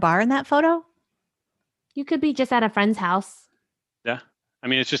wasn't in a bar in that photo? You could be just at a friend's house. Yeah. I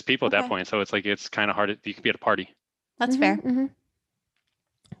mean, it's just people at that point. So it's like, it's kind of hard. You could be at a party. That's fair.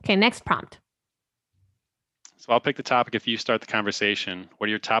 Okay. Next prompt. So I'll pick the topic if you start the conversation. What are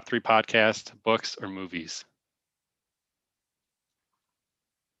your top 3 podcasts, books, or movies?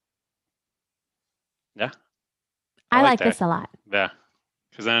 Yeah. I like this a lot. Yeah.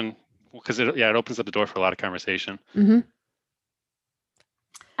 Because it opens up the door for a lot of conversation.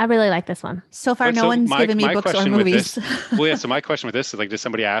 I really like this one. So far, no one's given me books or movies. So my question with this is like, does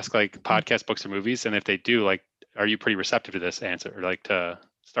somebody ask like podcast, books, or movies? And if they do, like, are you pretty receptive to this answer or like to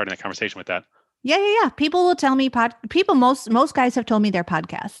starting a conversation with that? Yeah. People will tell me most guys have told me their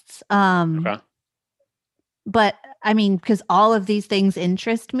podcasts. Okay. But I mean, because all of these things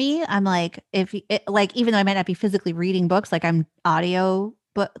interest me, I'm like, even though I might not be physically reading books, like I'm audio,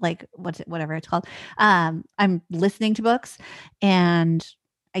 but like whatever it's called, I'm listening to books, and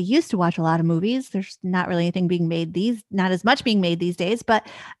I used to watch a lot of movies. There's not really anything being made not as much being made these days,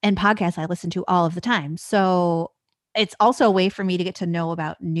 and podcasts I listen to all of the time. So it's also a way for me to get to know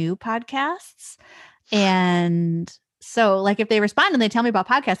about new podcasts. And so like if they respond and they tell me about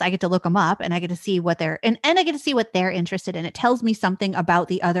podcasts, I get to look them up and I get to see what and I get to see what they're interested in. It tells me something about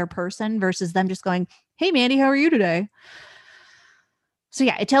the other person versus them just going, "Hey Mandy, how are you today?" So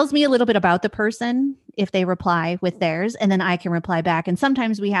yeah, it tells me a little bit about the person if they reply with theirs, and then I can reply back. And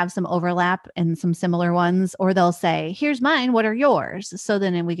sometimes we have some overlap and some similar ones, or they'll say, "Here's mine. What are yours?" So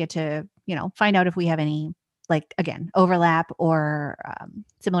then we get to, find out if we have any, like, again, overlap or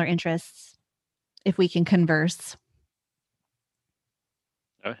similar interests, if we can converse.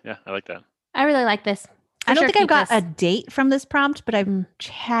 Oh, yeah, I like that. I really like this. I don't sure think I've keep got this. a date from this prompt, but I've Mm.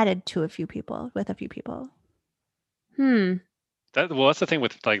 chatted to a few people with a few people. That's the thing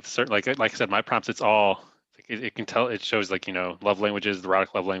with like certain like I said, my prompts, it's all it can tell, it shows like, love languages, the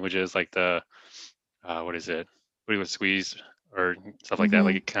erotic love languages, like the what is it? What do you squeeze or stuff like that?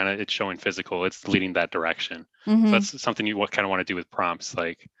 Like it's showing physical, it's leading that direction. So that's something you kind of want to do with prompts,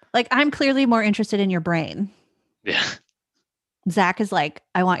 like I'm clearly more interested in your brain. yeah. Zach is like,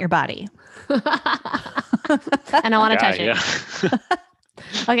 I want your body. And I want to touch it. Yeah.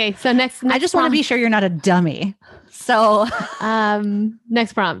 Okay, so next I just want to be sure you're not a dummy. So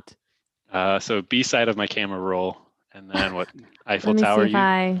next prompt. So B side of my camera roll, and then what? Eiffel Let me Tower.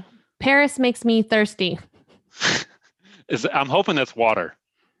 see if Paris makes me thirsty. I'm hoping that's water.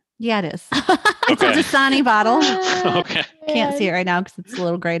 Yeah, it is. It's a Dasani bottle. Okay. Can't see it right now because it's a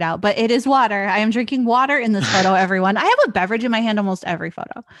little grayed out, but it is water. I am drinking water in this photo, everyone. I have a beverage in my hand almost every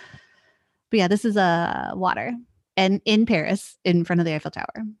photo. But yeah, this is a water. And in Paris, in front of the Eiffel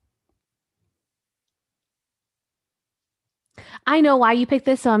Tower. I know why you picked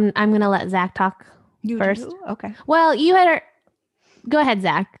this, so I'm going to let Zach talk first. Do? Okay. Well, go ahead,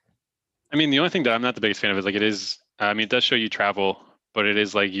 Zach. I mean, the only thing that I'm not the biggest fan of is like it is. I mean, it does show you travel, but it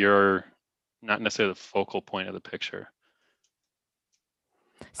is like you're not necessarily the focal point of the picture.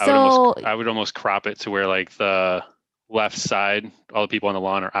 So I would almost crop it to where like the left side, all the people on the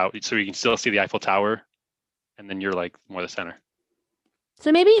lawn are out, so you can still see the Eiffel Tower, and then you're like more the center.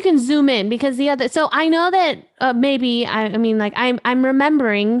 So maybe you can zoom in because so I know that maybe, I mean, like I'm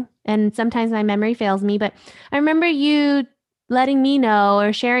remembering, and sometimes my memory fails me, but I remember you letting me know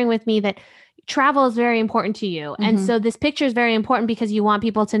or sharing with me that travel is very important to you. And so this picture is very important because you want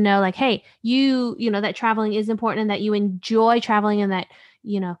people to know like, hey, you know, that traveling is important and that you enjoy traveling and that,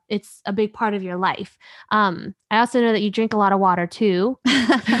 you know, it's a big part of your life. I also know that you drink a lot of water too.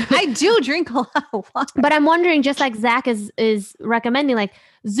 I do drink a lot of water. But I'm wondering, just like Zach is recommending, like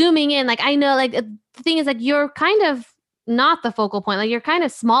zooming in, like I know, like the thing is like you're kind of not the focal point, like you're kind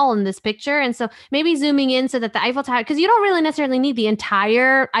of small in this picture. And so maybe zooming in so that the Eiffel Tower, because you don't really necessarily need the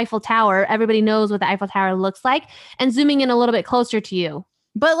entire Eiffel Tower. Everybody knows what the Eiffel Tower looks like, and zooming in a little bit closer to you.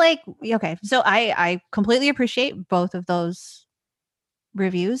 But like, okay, so I completely appreciate both of those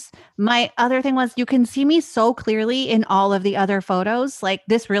reviews. My other thing was you can see me so clearly in all of the other photos. Like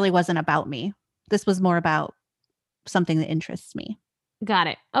this really wasn't about me. This was more about something that interests me. Got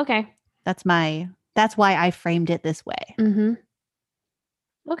it. Okay. That's why I framed it this way. Mm-hmm.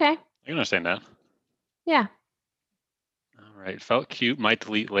 Okay. I can understand that. Yeah. All right. Felt cute. Might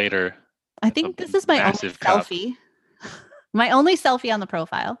delete later. I think this is my only selfie. My only selfie on the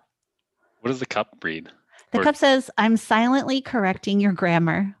profile. What does the cup read? The cup says, "I'm silently correcting your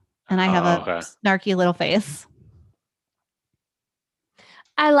grammar." And I have a snarky little face.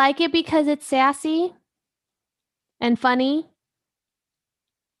 I like it because it's sassy and funny.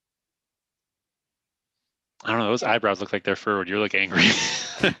 I don't know. Those eyebrows look like they're furrowed. You look angry.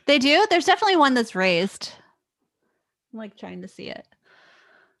 They do? There's definitely one that's raised. I'm like trying to see it.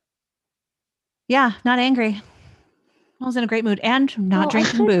 Yeah, not angry. I was in a great mood and not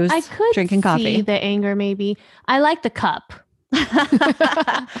drinking booze. I could drinking coffee. See the anger maybe. I like the cup.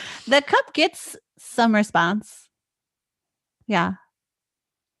 The cup gets some response. Yeah.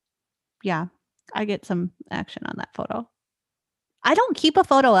 Yeah. I get some action on that photo. I don't keep a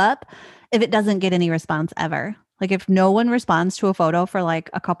photo up if it doesn't get any response ever. Like if no one responds to a photo for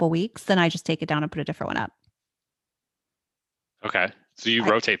like a couple weeks, then I just take it down and put a different one up. Okay. So you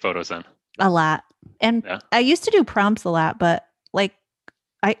rotate photos then? A lot. And I used to do prompts a lot, but like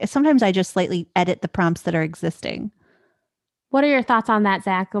sometimes I just slightly edit the prompts that are existing. What are your thoughts on that,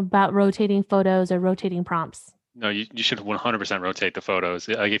 Zach, about rotating photos or rotating prompts? No, you should 100% rotate the photos.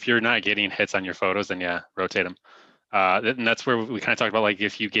 Like if you're not getting hits on your photos, then yeah, rotate them. And that's where we kind of talked about, like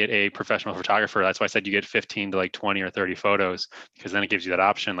if you get a professional photographer, that's why I said you get 15 to like 20 or 30 photos, because then it gives you that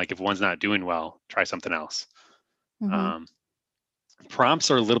option. Like if one's not doing well, try something else.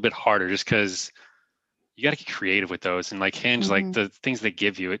 Prompts are a little bit harder just because you got to get creative with those. And like Hinge, like the things they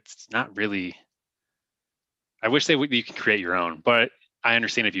give you, it's not really, I wish you can create your own, but I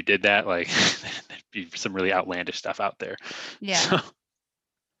understand if you did that, like there'd be some really outlandish stuff out there. Yeah. So,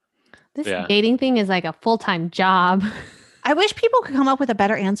 this dating thing is like a full-time job. I wish people could come up with a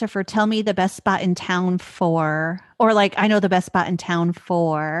better answer for tell me the best spot in town for, or like, I know the best spot in town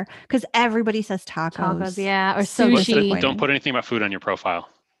for, because everybody says tacos. Tacos, yeah, or sushi. Don't put anything about food on your profile.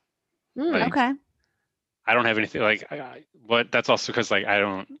 Okay. I don't have anything like, but that's also because like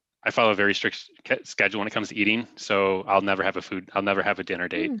I follow a very strict schedule when it comes to eating. So I'll never have a dinner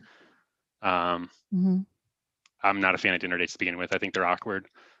date. I'm not a fan of dinner dates to begin with. I think they're awkward.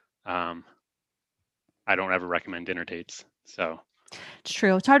 I don't ever recommend dinner dates. So, It's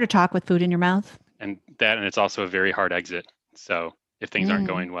true. It's hard to talk with food in your mouth. and it's also a very hard exit. So if things aren't Mm.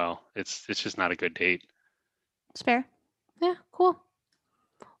 going well, it's just not a good date. It's fair. Yeah, cool.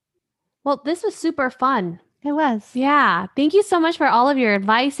 Well, this was super fun. It was. Yeah. Thank you so much for all of your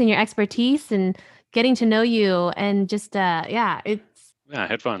advice and your expertise and getting to know you. And just, Yeah, I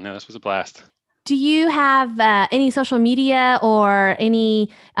had fun. Yeah, this was a blast. do you have any social media or any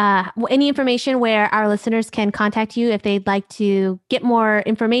information where our listeners can contact you if they'd like to get more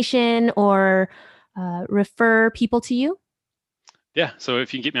information or refer people to you? Yeah. So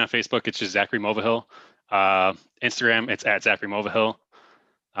if you can get me on Facebook, it's just Zachary Movahill. Instagram, it's at Zachary Movahill.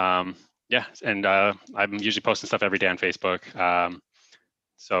 Yeah. And I'm usually posting stuff every day on Facebook.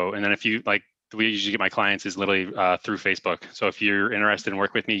 So, and then if you like, the way I usually get my clients is literally through Facebook. So if you're interested in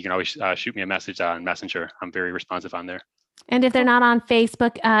work with me, you can always shoot me a message on Messenger. I'm very responsive on there. And if they're not on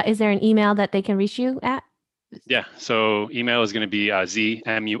Facebook, is there an email that they can reach you at? Yeah. So email is going to be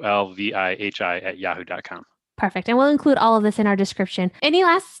zmulvihi@yahoo.com. Perfect. And we'll include all of this in our description. Any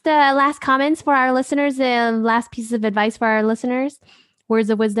last comments for our listeners? Last pieces of advice for our listeners? Words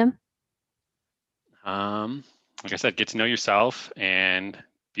of wisdom? Like I said, get to know yourself and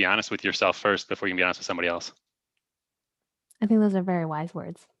be honest with yourself first before you can be honest with somebody else. I think those are very wise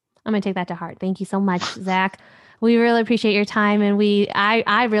words. I'm going to take that to heart. Thank you so much, Zach. We really appreciate your time, and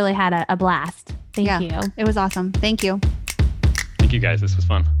I really had a blast. Thank you. It was awesome. Thank you. Thank you, guys. This was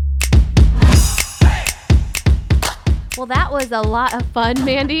fun. Well, that was a lot of fun,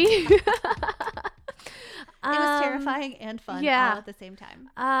 Mandy. It was terrifying and fun all at the same time.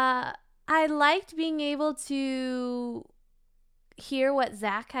 I liked being able to hear what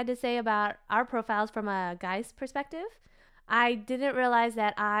Zach had to say about our profiles from a guy's perspective. I didn't realize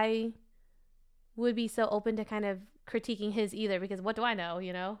that I would be so open to kind of critiquing his either, because what do I know,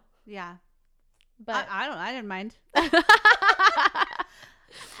 you know? Yeah. But I didn't mind. I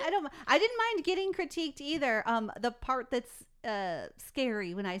didn't mind getting critiqued either. The part that's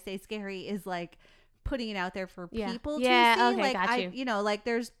scary, when I say scary, is like putting it out there for people to see. Okay, like got you. Like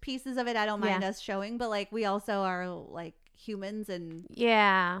there's pieces of it I don't mind us showing, but like we also are like humans and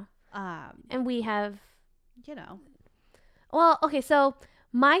and we have, well, okay, so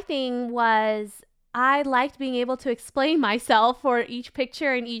my thing was I liked being able to explain myself for each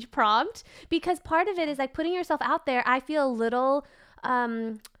picture and each prompt, because part of it is like putting yourself out there. I feel a little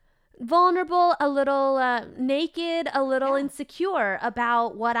vulnerable, a little naked, a little insecure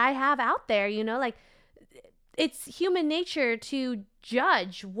about what I have out there, like it's human nature to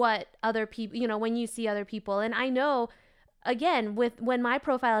judge what other people, when you see other people. And I know, again, when my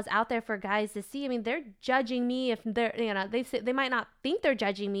profile is out there for guys to see, I mean, they're judging me. If they're, they might not think they're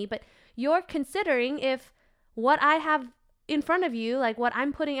judging me, but you're considering if what I have in front of you, like what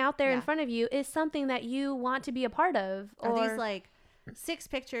I'm putting out there in front of you, is something that you want to be a part of. Are these like 6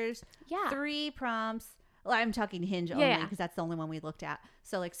 pictures, 3 prompts? Well, I'm talking Hinge only because that's the only one we looked at.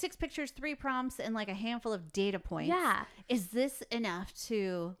 So like 6 pictures, 3 prompts, and like a handful of data points. Yeah. Is this enough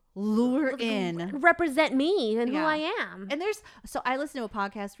to lure in? Represent me and who I am. And so I listened to a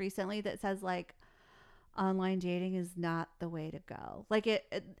podcast recently that says like online dating is not the way to go. Like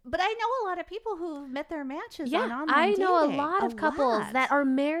but I know a lot of people who've met their matches on online dating. I know a lot of couples that are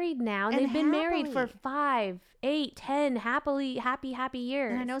married now, and they've been married for 5, 8, 10 happy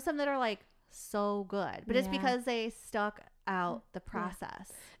years. And I know some that are like so good, but it's because they stuck out the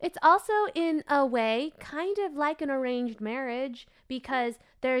process. It's also in a way kind of like an arranged marriage, because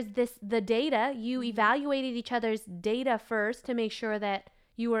there's the data. You evaluated each other's data first to make sure that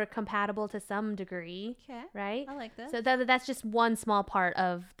you were compatible to some degree. Okay. Right? I like this. So that's just one small part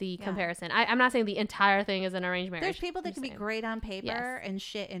of the comparison. I'm not saying the entire thing is an arranged marriage. There's people that can be great on paper and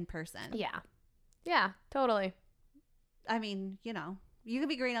shit in person. Yeah. Yeah, totally. I mean, you can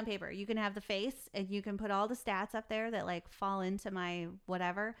be great on paper. You can have the face and you can put all the stats up there that like fall into my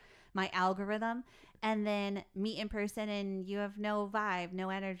whatever, my algorithm, and then meet in person and you have no vibe,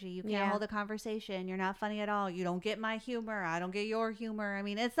 no energy. You can't hold a conversation. You're not funny at all. You don't get my humor. I don't get your humor. I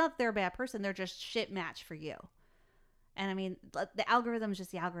mean, it's not they're a bad person. They're just shit match for you. And I mean, the algorithm is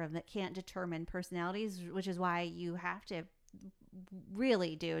just the algorithm that can't determine personalities, which is why you have to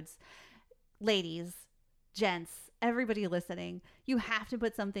really, dudes, ladies, gents, everybody listening, you have to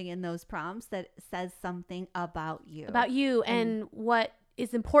put something in those prompts that says something about you. And what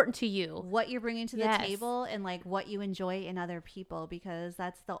is important to you. What you're bringing to the table and like what you enjoy in other people, because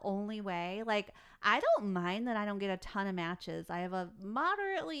that's the only way. Like, I don't mind that I don't get a ton of matches. I have a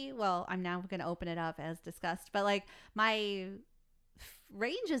moderately, well, I'm now going to open it up as discussed, but like my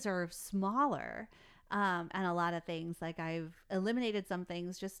ranges are smaller and a lot of things. Like I've eliminated some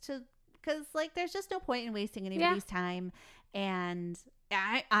things just to because like there's just no point in wasting Yeah. anybody's time. And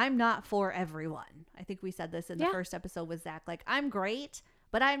I'm not for everyone. I think we said this in the Yeah. first episode with Zach. Like, I'm great,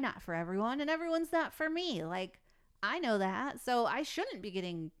 but I'm not for everyone, and everyone's not for me. Like, I know that, so I shouldn't be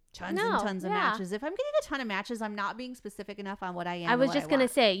getting tons and tons of yeah. matches. If I'm getting a ton of matches, I'm not being specific enough on what I am. I and was what just I gonna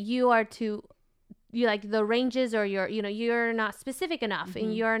want. say you like the ranges, or you're not specific enough, and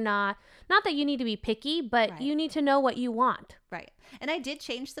Mhm. you're not that you need to be picky, but Right. you need to know what you want. Right. And I did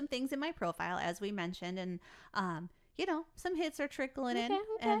change some things in my profile, as we mentioned, and some hits are trickling in.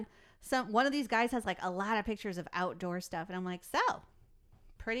 Okay. And one of these guys has like a lot of pictures of outdoor stuff, and I'm like, so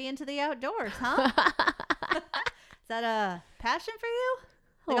pretty into the outdoors, huh? Is that a passion for you?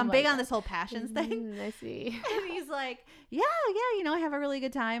 Like, Oh I'm my big on God. this whole passions thing. I see. And he's like, yeah, I have a really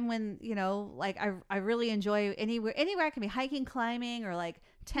good time when, like I really enjoy anywhere I can be hiking, climbing, or like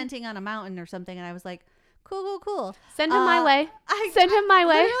tenting on a mountain or something. And I was like, cool. Send him my way. Send him my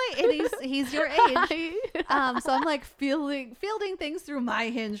way. Literally, and he's your age. So I'm like fielding things through my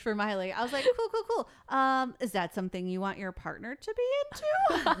Hinge for Miley. I was like, cool. Is that something you want your partner to be into?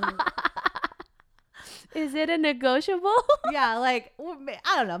 Is it a negotiable? Yeah, like,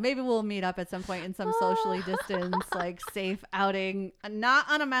 I don't know. Maybe we'll meet up at some point in some socially distanced, like, safe outing. Not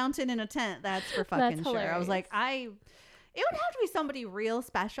on a mountain in a tent. That's for fucking That's sure. I was hilarious. like, it would have to be somebody real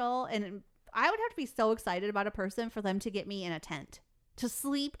special, and I would have to be so excited about a person for them to get me in a tent, to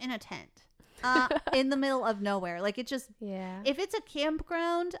sleep in a tent, in the middle of nowhere. Like, it just, Yeah. if it's a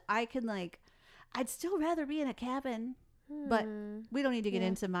campground, I can, like, I'd still rather be in a cabin, but we don't need to get Yeah.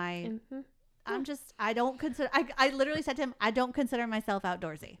 into my... Mhm. I don't consider, I literally said to him, I don't consider myself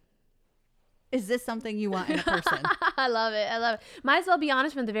outdoorsy. Is this something you want in a person? I love it. Might as well be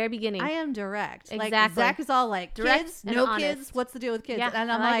honest from the very beginning. I am direct. Like, Exactly. Zach is all like, Direct kids, and no honest. kids. What's the deal with kids? Yeah,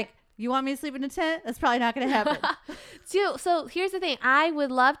 and I I'm like like, you want me to sleep in a tent? That's probably not going to happen. So here's the thing. I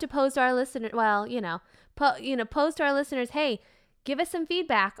would love to post to our listeners. Well, post to our listeners. Hey, give us some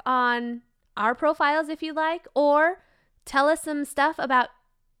feedback on our profiles if you like, or tell us some stuff about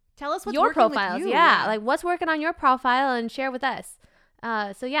Tell us what's your working with profiles. you. Yeah, like what's working on your profile, and share with us.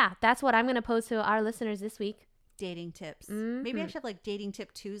 So yeah, that's what I'm gonna post to our listeners this week. Dating tips. Maybe I Mhm. should have like Dating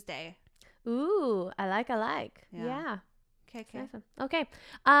Tip Tuesday. Ooh, I like. Yeah. Yeah. Okay. Awesome. Okay.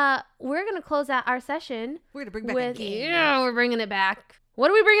 We're gonna close out our session We're going to bring back a with game. we're bringing it back.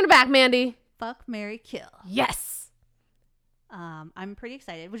 What are we bringing it back, Mandy? Fuck, marry, kill. Yes. I'm pretty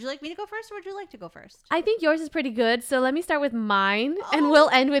excited. Would you like me to go first, or would you like to go first? I think yours is pretty good. So let me start with mine, and Oh, we'll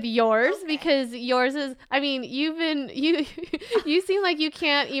end with yours, okay. because yours is. I mean, you seem like you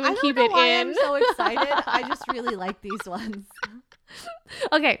can't even I don't keep know it why in. I'm so excited. I just really like these ones.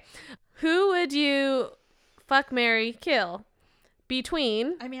 Okay, who would you fuck, marry, kill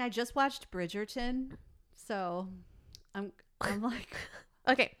between? I mean, I just watched Bridgerton, so I'm like,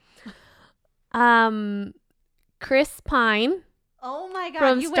 Okay, Chris Pine, oh my god,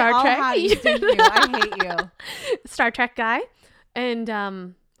 From you Star went all Trek. hotties, didn't you? I hate you. Star Trek guy, and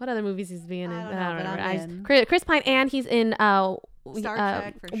what other movies he's been in? I don't know, but I'm in. Chris Pine, and he's in Star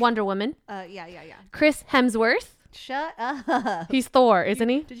Trek for sure. Wonder Woman. Yeah. Chris Hemsworth. Shut up. He's Thor, isn't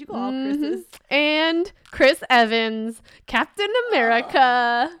he? Did you go all Mhm. Chris's? And Chris Evans, Captain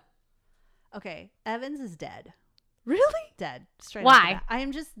America. Okay, Evans is dead. Really? Dead. Straight Why? off the bat. I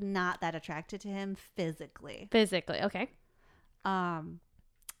am just not that attracted to him physically. Physically, okay. I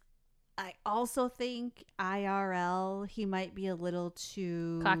also think IRL he might be a little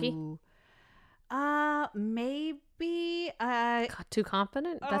too Cocky? Maybe. Too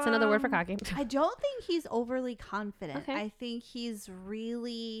confident? That's another word for cocky. I don't think he's overly confident. Okay. I think he's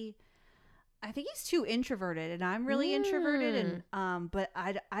too introverted, and I'm really introverted, and but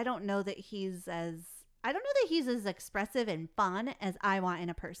I don't know that he's as expressive and fun as I want in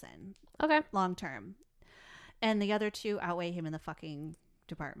a person Okay. long term. And the other two outweigh him in the fucking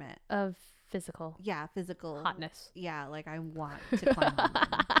department. Of physical Yeah, physical hotness. Yeah, like I want to climb on them.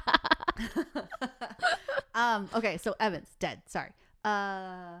 Okay, so Evans dead. Sorry.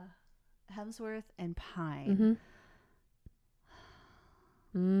 Hemsworth and Pine.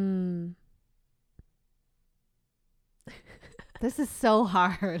 This is so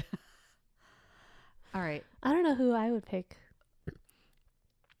hard. All right. I don't know who I would pick.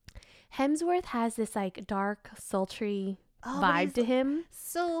 Hemsworth has this like dark, sultry vibe to him,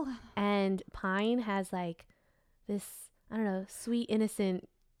 So and Pine has like this, I don't know, sweet, innocent,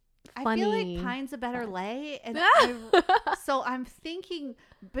 I funny. feel like Pine's a better lay, and so I'm thinking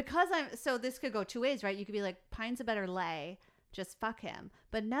so this could go two ways, right? You could be like, Pine's a better lay, just fuck him.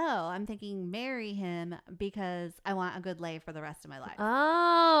 But no, I'm thinking marry him because I want a good lay for the rest of my life.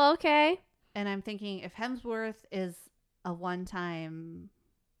 Oh, okay. And I'm thinking if Hemsworth is a one-time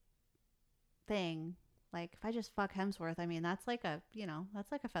thing. Like if I just fuck Hemsworth, I mean that's like a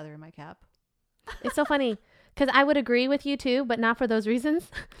feather in my cap. It's so funny because I would agree with you too, but not for those reasons.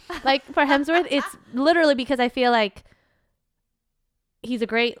 Like for Hemsworth, it's literally because I feel like he's a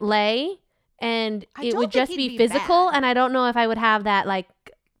great lay, and it would just be physical, and I don't know if I would have that like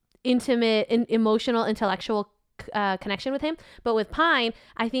intimate, emotional, intellectual connection with him. But with Pine,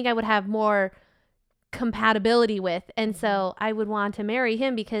 I think I would have more compatibility with, and so I would want to marry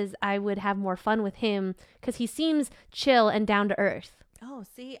him because I would have more fun with him because he seems chill and down to earth. Oh,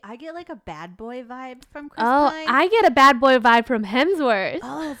 see, I get like a bad boy vibe from Chris Pine. I get a bad boy vibe from Hemsworth.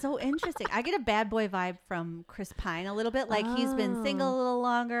 Oh, that's so interesting. I get a bad boy vibe from Chris Pine a little bit. Like he's been single a little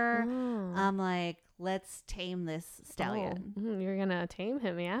longer. I'm like, let's tame this stallion. You're gonna tame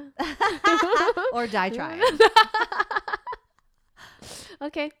him, yeah? Or die trying.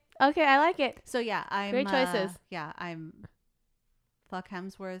 Okay, I like it. So yeah, I'm great choices. I'm fuck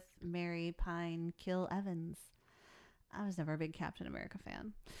Hemsworth, marry Pine, kill Evans. I was never a big Captain America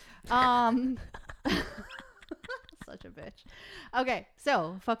fan. Such a bitch. Okay,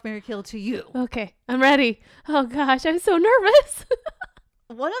 so fuck, marry, kill to you. Okay, I'm ready. Oh gosh, I'm so nervous.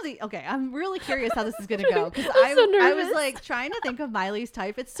 I'm really curious how this is gonna go because I'm so nervous. I was like trying to think of Miley's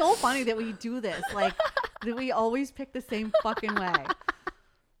type. It's so funny that we do this, like that we always pick the same fucking way.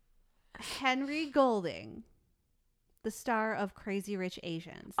 Henry Golding, the star of Crazy Rich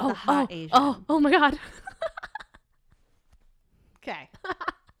Asians, the hot Asian. Oh my god. Okay.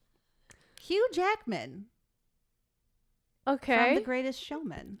 Hugh Jackman. Okay. From The Greatest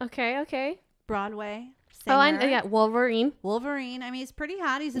Showman. Okay. Broadway. Singer. Oh, Wolverine. I mean, he's pretty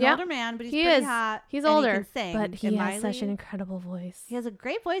hot. He's an older man, but he's pretty hot. He's older. He can sing. But he has such an incredible voice. He has a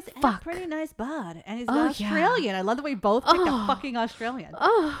great voice and a pretty nice bod. And he's Australian. Yeah. I love that we both picked a fucking Australian.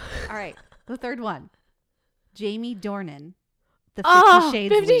 All right. The third one. Jamie Dornan. The 50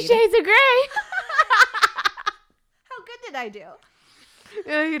 Shades 50 lead. Shades of Grey. How good did I do?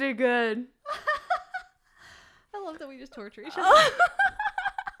 Yeah, you did good. I love that we just torture each other.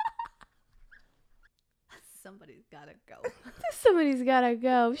 Somebody's gotta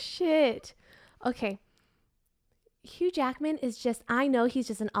go. Shit. Okay. Hugh Jackman is just, I know he's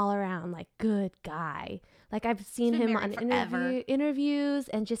just an all around like good guy. Like I've seen him on interviews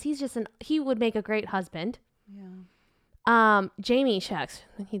and he would make a great husband. Yeah. Jamie, shucks,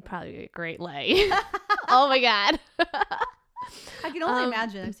 he'd probably be a great lay. Oh my God. I can only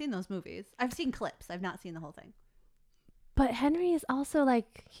imagine. I've seen those movies. I've seen clips. I've not seen the whole thing. But Henry is also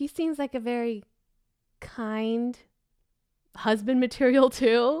like, he seems like a very kind husband material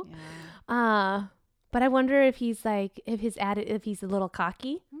too. Yeah. But I wonder if he's like, if he's a little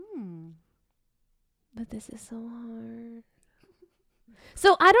cocky. But this is so hard.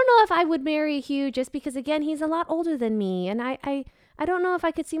 So I don't know if I would marry Hugh just because, again, he's a lot older than me. And I don't know if I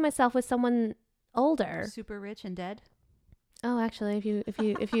could see myself with someone older. Super rich and dead. Oh, actually, if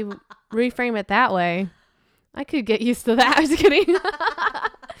you reframe it that way, I could get used to that. I was kidding.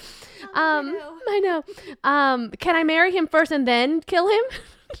 I know. Can I marry him first and then kill him?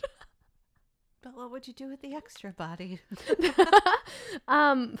 But what would you do with the extra body?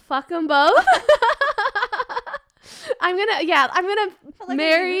 Fuck them both. I'm gonna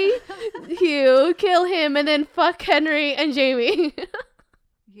marry Hugh, kill him, and then fuck Henry and Jamie.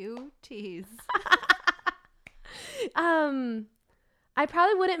 You tease. I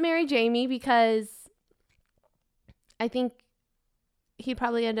probably wouldn't marry Jamie because I think he'd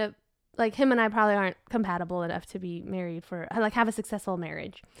probably end up like him and I probably aren't compatible enough to be married for like have a successful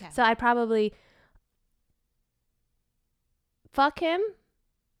marriage. Okay. So I'd probably fuck him.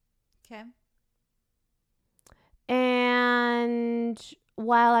 Okay. And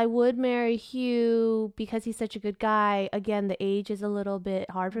while I would marry Hugh because he's such a good guy, again, the age is a little bit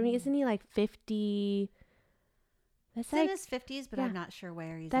hard for me. Isn't he like 50? That's he's in his 50s, but I'm not sure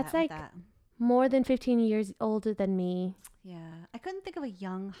where he's that's at like with that. More than 15 years older than me. Yeah. I couldn't think of a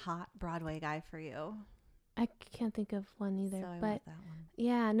young, hot Broadway guy for you. I can't think of one either. So I but want that one.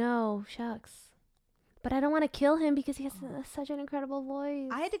 Yeah, no, shucks. But I don't want to kill him because he has such an incredible voice.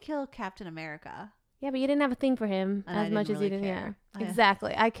 I had to kill Captain America. Yeah, but you didn't have a thing for him And as I much didn't as you really didn't. care. Yeah,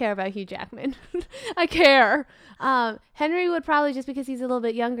 exactly. I care about Hugh Jackman. I care. Henry would probably, just because he's a little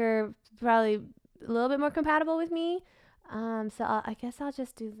bit younger, probably a little bit more compatible with me. So I guess I'll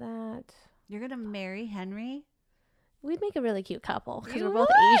just do that. You're gonna marry Henry? We'd make a really cute couple because You we're both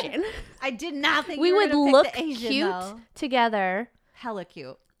would? Asian. I did not think We you were would gonna look pick the Asian, cute though. together. Hella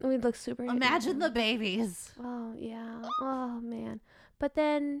cute. We'd look super. Imagine the babies. Oh yeah. Oh man. But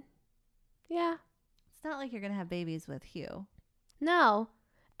then, yeah. It's not like you're gonna have babies with Hugh. No.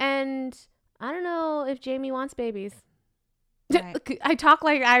 And I don't know if Jamie wants babies. Right. I talk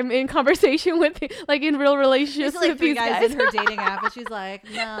like I'm in conversation with, like in real relationships She's like with 3 these guys guys. in her dating app, and she's like,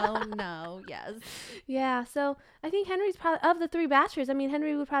 no, yes. Yeah, so I think Henry's probably, of the 3 bachelors, I mean,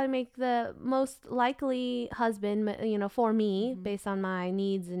 Henry would probably make the most likely husband, you know, for me, Mhm. based on my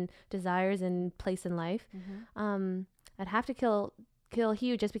needs and desires and place in life. I'd have to kill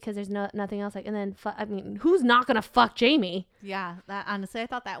Hugh just because there's nothing else. Like, and then, I mean, who's not gonna fuck Jamie? Yeah, that honestly, I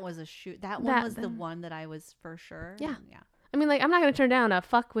thought that was a shoot. That one was the one that I was for sure. Yeah. Yeah. I mean, like, I'm not gonna turn down a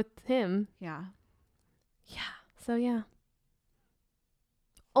fuck with him. Yeah. Yeah. So yeah.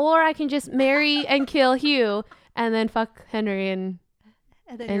 Or I can just marry and kill Hugh, and then fuck Henry and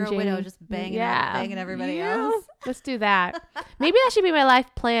then and you're a widow Jamie. just banging Yeah. banging everybody Yeah. else. Let's do that. Maybe that should be my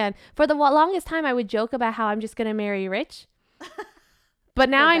life plan. For the longest time, I would joke about how I'm just gonna marry rich, but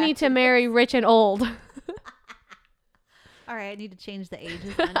now Go I back need to to marry rich and old. All right, I need to change the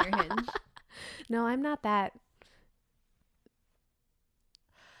ages on your Hinge. No, I'm not that.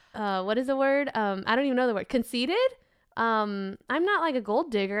 What is the word? I don't even know the word. Conceited? I'm not like a gold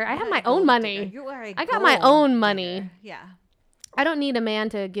digger. I have my own money. You are a I got my gold own money. digger. Yeah. I don't need a man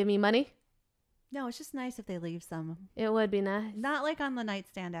to give me money. No, it's just nice if they leave some. It would be nice. Not like on the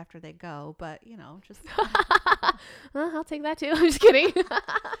nightstand after they go, but you know, just I'll take that too. I'm just kidding.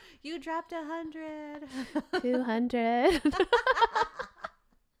 you dropped 100. 200.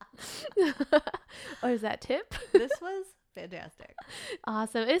 Or is that tip? This was fantastic.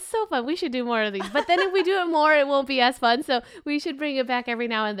 Awesome. It's so fun. We should do more of these. But then if we do it more, it won't be as fun. So we should bring it back every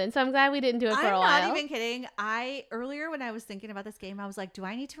now and then. So I'm glad we didn't do it for I'm a while. not even kidding. Earlier when I was thinking about this game, I was like, do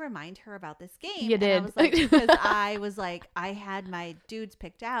I need to remind her about this game? You And did. I was like, because I was like, I had my dudes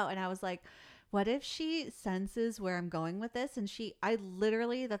picked out, and I was like, what if she senses where I'm going with this? And I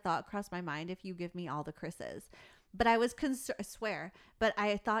literally, the thought crossed my mind, if you give me all the Chris's. But I was concerned, I swear, but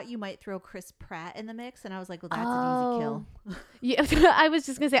I thought you might throw Chris Pratt in the mix. And I was like, well, that's an easy kill. Yeah, I was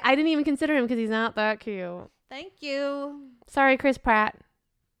just going to say, I didn't even consider him because he's not that cute. Thank you. Sorry, Chris Pratt.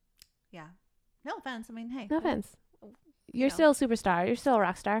 Yeah. No offense. I mean, hey. No offense. You're know. still a superstar. You're still a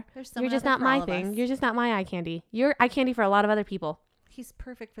rock star. There's You're just someone not out there my for all of thing. us. You're just not my eye candy. You're eye candy for a lot of other people. He's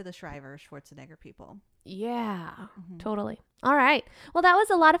perfect for the Shriver Schwarzenegger people. Yeah, Mhm. totally. All right. Well, that was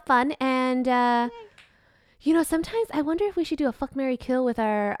a lot of fun. And, you know, sometimes I wonder if we should do a fuck, marry, kill with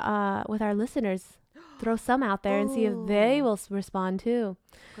our listeners. Throw some out there and see if they Ooh. will respond too.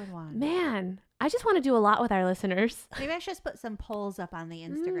 Good one. Man, I just want to do a lot with our listeners. Maybe I should just put some polls up on the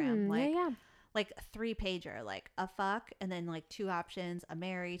Instagram, like 3-pager, like a fuck, and then like 2 options, a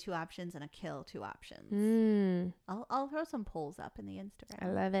marry, 2 options, and a kill, 2 options. I'll throw some polls up in the I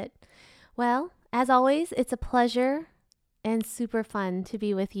Instagram. love it. Well, as always, it's a pleasure and super fun to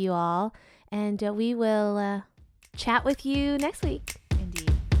be with you all. And we will chat with you next week.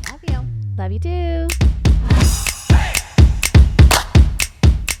 Indeed. Love you. Love you too.